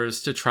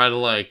Delvers to try to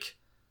like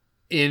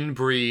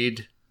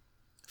inbreed,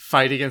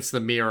 fight against the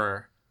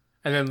mirror,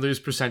 and then lose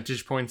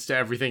percentage points to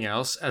everything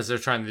else as they're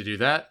trying to do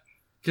that.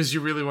 Because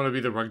you really want to be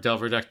the Rug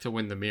Delver deck to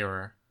win the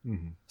mirror.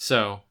 Mm-hmm.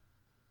 So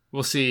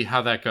we'll see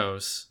how that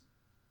goes.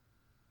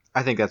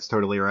 I think that's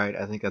totally right.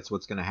 I think that's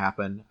what's going to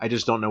happen. I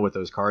just don't know what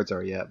those cards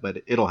are yet,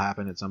 but it'll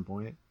happen at some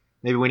point.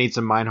 Maybe we need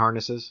some Mind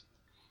Harnesses.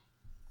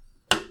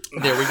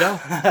 There we go.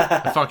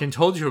 I fucking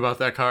told you about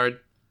that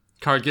card.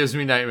 Card gives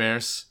me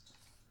nightmares.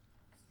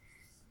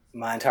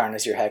 Mind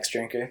Harness your Hex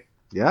Drinker.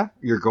 Yeah,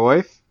 your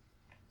Goyf.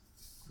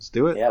 Let's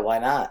do it. Yeah, why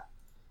not?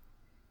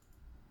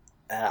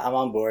 I'm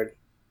on board.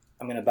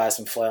 I'm going to buy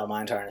some foil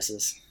Mind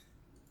Harnesses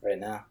right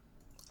now.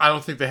 I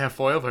don't think they have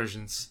foil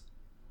versions.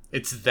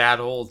 It's that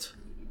old.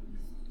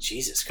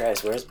 Jesus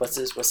Christ, what's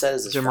this? What set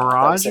is this from?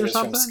 Mirage or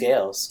something? From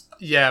Scales.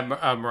 Yeah,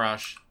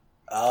 Mirage.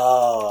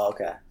 Oh,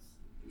 okay.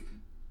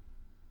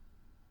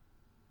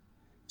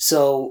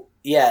 So,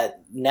 yeah,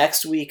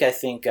 next week I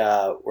think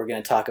we're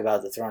going to talk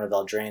about the Throne of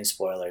Eldraine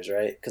spoilers,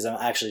 right? Because I'm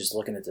actually just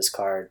looking at this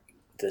card,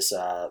 this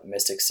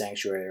Mystic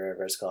Sanctuary, or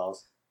whatever it's called.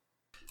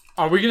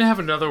 Are we going to have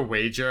another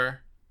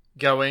wager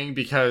going?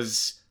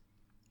 Because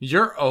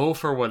you're O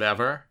for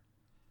whatever.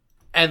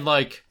 And,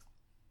 like,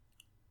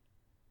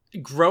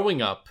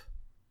 growing up,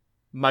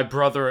 my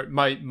brother,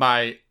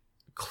 my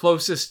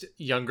closest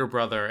younger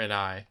brother and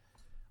I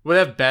would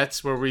have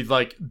bets where we'd,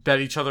 like, bet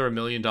each other $1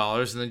 million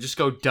and then just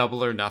go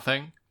double or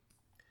nothing.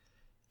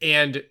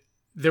 And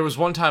there was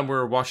one time we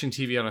were watching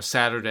TV on a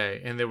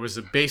Saturday, and there was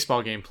a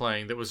baseball game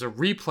playing that was a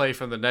replay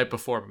from the night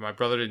before, but my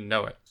brother didn't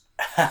know it.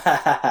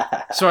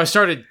 So I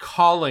started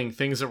calling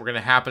things that were going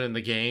to happen in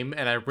the game,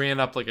 and I ran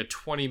up like a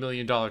 $20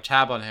 million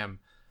tab on him.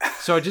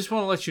 So I just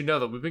want to let you know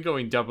that we've been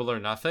going double or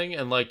nothing,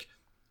 and like,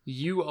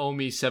 you owe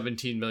me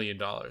 $17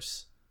 million.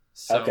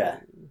 So, okay.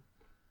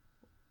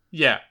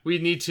 Yeah, we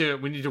need to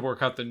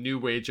work out the new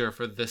wager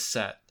for this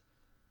set.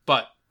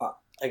 But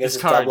I guess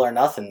it's double or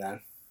nothing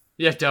then.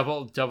 Yeah,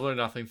 double or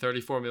nothing.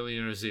 34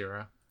 million or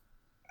 0.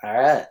 All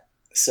right.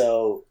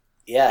 So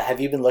yeah,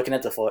 have you been looking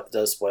at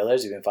those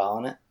spoilers? You've been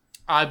following it?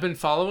 I've been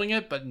following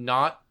it, but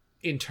not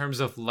in terms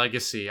of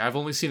legacy. I've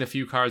only seen a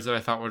few cards that I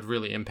thought would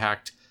really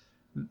impact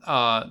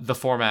the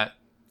format.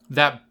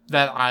 That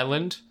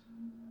island,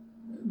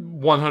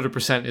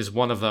 100% is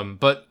one of them.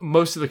 But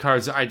most of the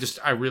cards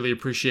I really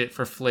appreciate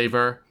for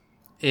flavor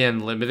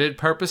and limited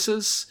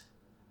purposes.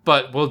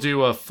 But we'll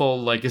do a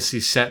full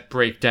legacy set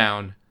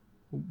breakdown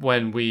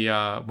when we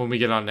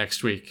get on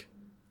next week.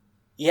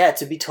 Yeah,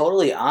 to be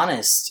totally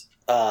honest,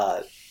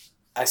 I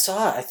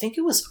think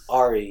it was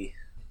Ari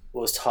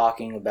was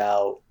talking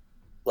about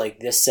like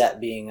this set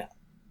being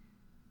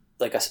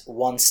like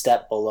one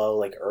step below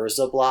like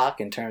Urza block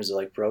in terms of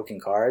like broken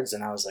cards,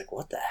 and I was like,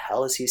 what the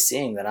hell is he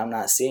seeing that I'm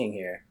not seeing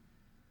here?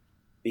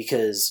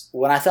 Because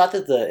when I thought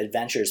that the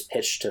adventures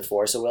pitched to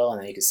Force of Will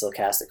and then you could still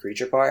cast the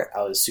creature part,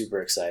 I was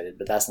super excited,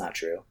 but that's not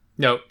true.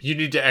 No, you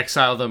need to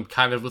exile them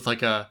kind of with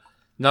like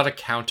not a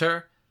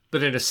counter,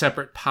 but in a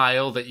separate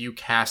pile that you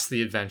cast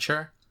the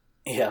adventure.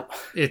 Yeah.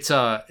 It's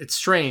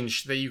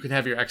strange that you can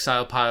have your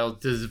exile pile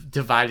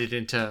divided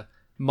into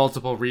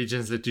multiple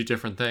regions that do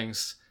different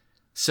things.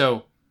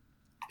 So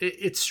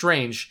it's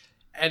strange.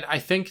 And I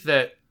think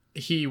that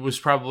he was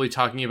probably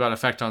talking about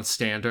effect on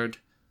standard,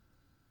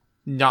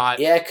 not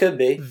it could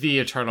be the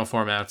eternal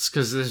formats,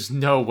 because there's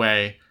no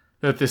way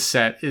that this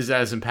set is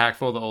as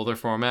impactful to older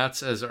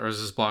formats as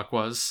Urza's block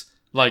was.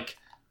 Like,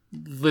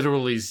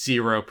 literally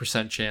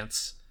 0%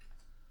 chance.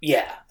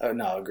 Yeah,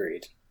 no,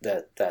 agreed.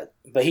 But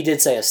he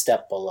did say a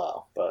step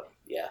below. But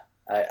yeah,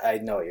 I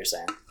know what you're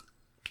saying.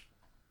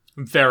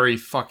 Very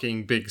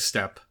fucking big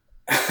step.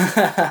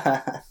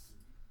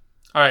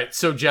 All right,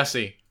 so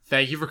Jesse,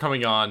 thank you for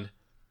coming on.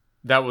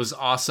 That was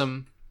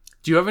awesome.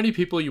 Do you have any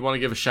people you want to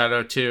give a shout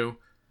out to?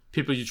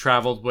 People you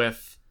traveled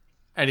with?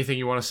 Anything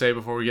you want to say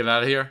before we get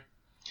out of here?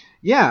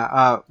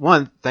 Yeah,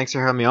 one, thanks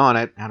for having me on.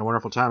 I had a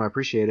wonderful time. I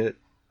appreciate it.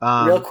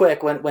 Real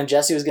quick, when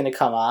Jesse was going to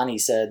come on, he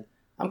said,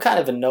 I'm kind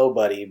of a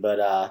nobody, but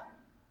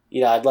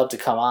I'd love to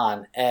come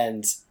on.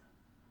 And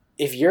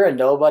if you're a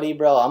nobody,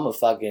 bro, I'm a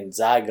fucking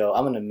zygote.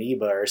 I'm an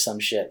amoeba or some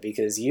shit,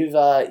 because you've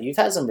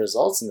had some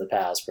results in the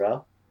past,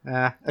 bro.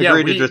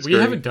 We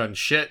haven't done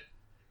shit.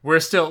 We're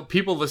still,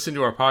 people listen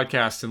to our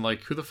podcast and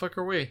like, who the fuck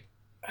are we?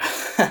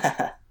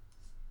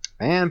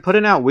 Man,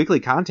 putting out weekly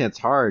content's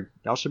hard.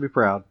 Y'all should be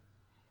proud.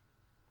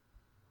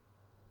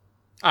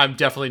 I'm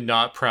definitely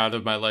not proud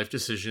of my life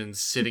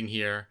decisions sitting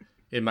here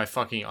in my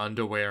fucking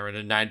underwear in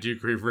a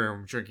 90-degree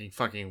room drinking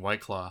fucking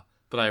White Claw,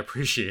 but I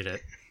appreciate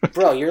it.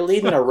 Bro, you're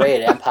leading a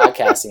raid and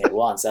podcasting at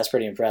once. That's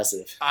pretty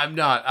impressive. I'm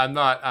not.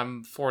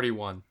 I'm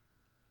 41.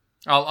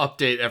 I'll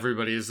update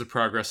everybody as the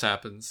progress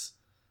happens.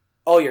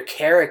 Oh, your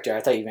character.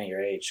 I thought you meant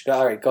your age.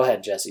 All right, go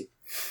ahead, Jesse.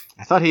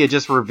 I thought he had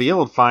just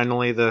revealed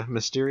finally the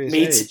mysterious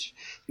age.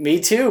 Me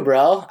too,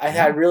 bro.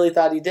 I really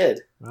thought he did.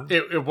 Wow.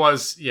 It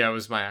was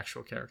my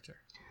actual character.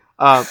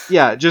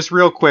 Just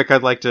real quick,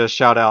 I'd like to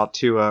shout out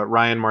to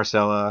Ryan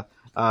Marcella.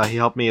 He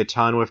helped me a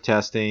ton with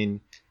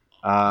testing,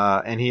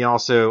 and he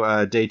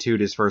also day 2'd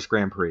his first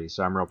Grand Prix,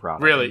 so I'm real proud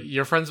of him. Really?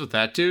 You're friends with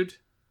that dude?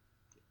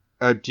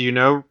 Do you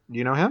know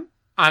him?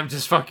 I'm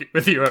just fucking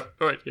with you.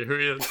 Wait, who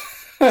he is?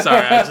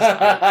 Sorry,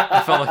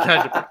 I felt like I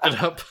had to bring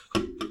it up.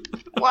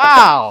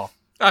 Wow.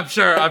 I'm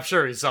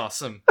sure he's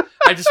awesome.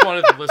 I just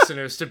wanted the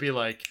listeners to be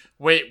like,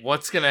 wait,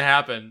 what's gonna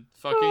happen?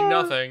 Fucking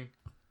nothing.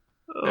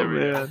 Oh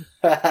man.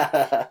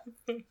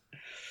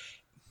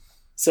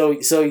 So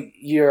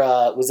your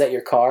was that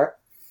your car?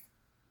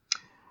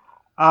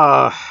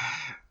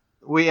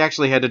 We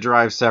actually had to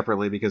drive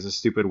separately because of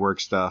stupid work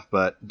stuff,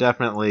 but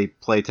definitely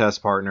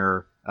playtest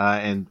partner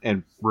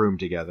and room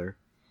together.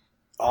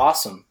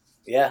 Awesome.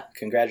 Yeah,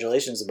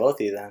 congratulations to both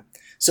of you then.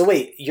 So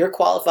wait, you're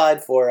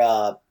qualified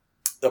for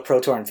the Pro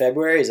Tour in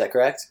February, is that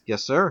correct?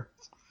 Yes, sir.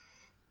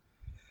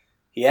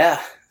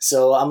 Yeah,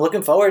 so I'm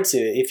looking forward to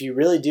it. If you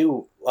really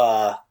do,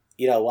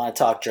 want to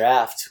talk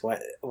draft,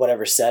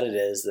 whatever set it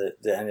is that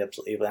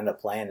you end up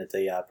playing at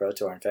the Pro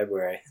Tour in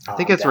February. I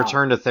think it's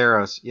Return to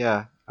Theros.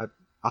 Yeah,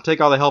 I'll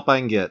take all the help I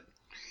can get.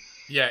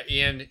 Yeah,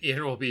 Ian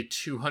will be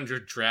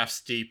 200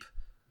 drafts deep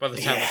by the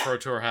time the Pro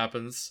Tour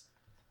happens.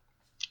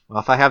 Well,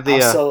 if I have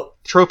the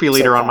trophy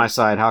leader on my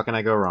side, how can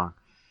I go wrong?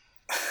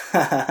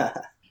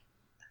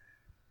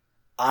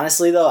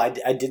 Honestly, though, I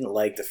didn't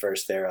like the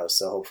first Theros,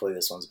 so hopefully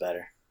this one's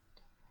better.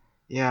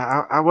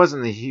 Yeah, I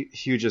wasn't the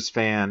hugest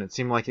fan. It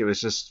seemed like it was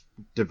just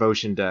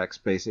devotion decks,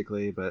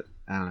 basically, but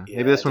I don't know. Yeah,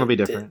 maybe this one will be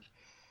different.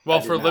 Well,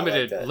 for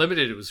limited,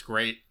 it was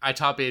great. I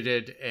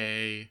top-aided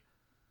a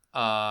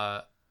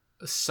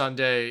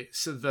Sunday,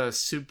 so the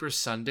Super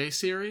Sunday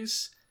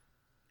series,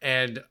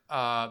 and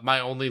my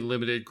only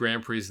limited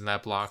Grand Prix in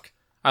that block.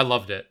 I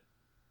loved it.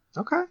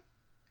 Okay.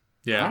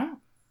 Yeah. Wow.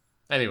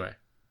 Anyway.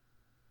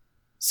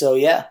 So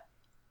yeah,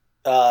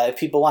 if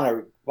people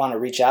want to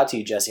reach out to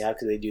you, Jesse, how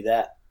could they do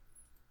that?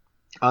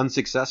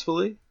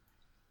 Unsuccessfully.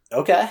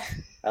 Okay,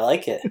 I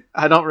like it.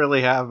 I don't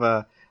really have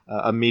a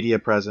media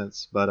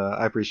presence, but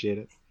I appreciate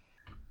it.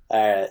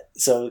 All right.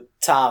 So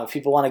Tom, if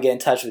people want to get in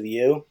touch with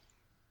you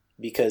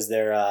because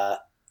they're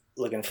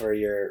looking for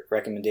your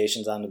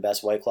recommendations on the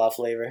best White Claw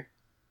flavor,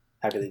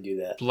 how could they do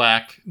that?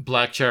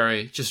 Black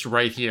cherry, just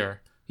right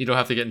here. You don't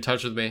have to get in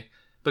touch with me.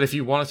 But if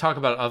you want to talk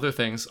about other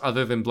things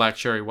other than Black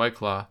Cherry White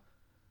Claw,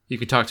 you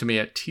can talk to me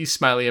at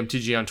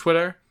tsmileymtg on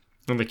Twitter,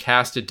 and the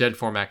cast at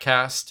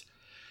deadformatcast.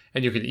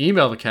 And you can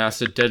email the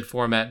cast at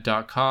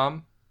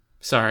deadformat.com.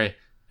 Sorry,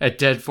 at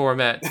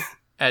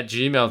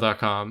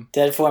deadformat@gmail.com.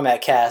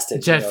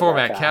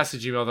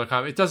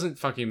 Deadformatcast@gmail.com. It doesn't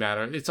fucking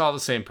matter. It's all the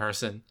same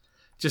person.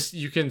 Just,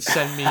 you can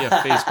send me a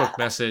Facebook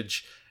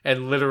message,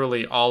 and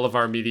literally all of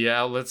our media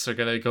outlets are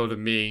going to go to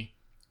me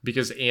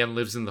because Anne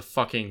lives in the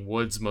fucking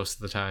woods most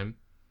of the time.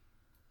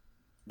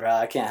 Bro,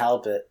 I can't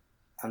help it.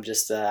 I'm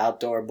just an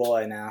outdoor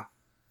boy now.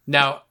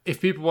 Now, if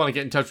people want to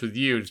get in touch with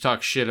you to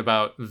talk shit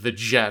about the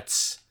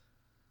Jets...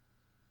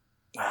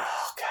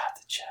 Oh, God,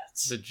 the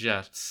Jets. The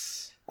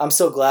Jets. I'm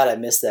so glad I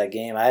missed that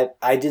game. I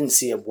didn't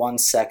see 1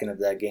 second of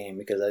that game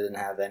because I didn't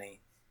have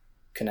any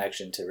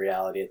connection to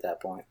reality at that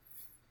point.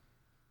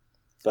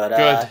 But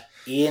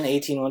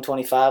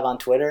Ian18125 on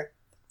Twitter,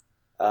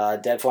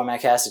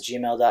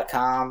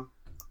 deadformatcast@gmail.com.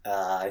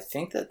 I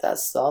think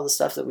that's all the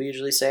stuff that we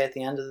usually say at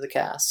the end of the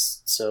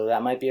cast. So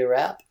that might be a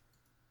wrap.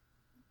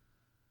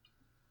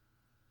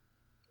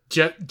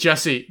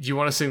 Jesse, do you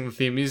want to sing the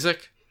theme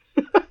music?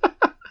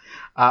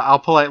 I'll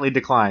politely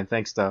decline.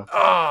 Thanks, though. Oh.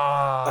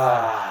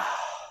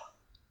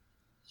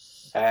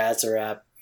 All right, that's a wrap.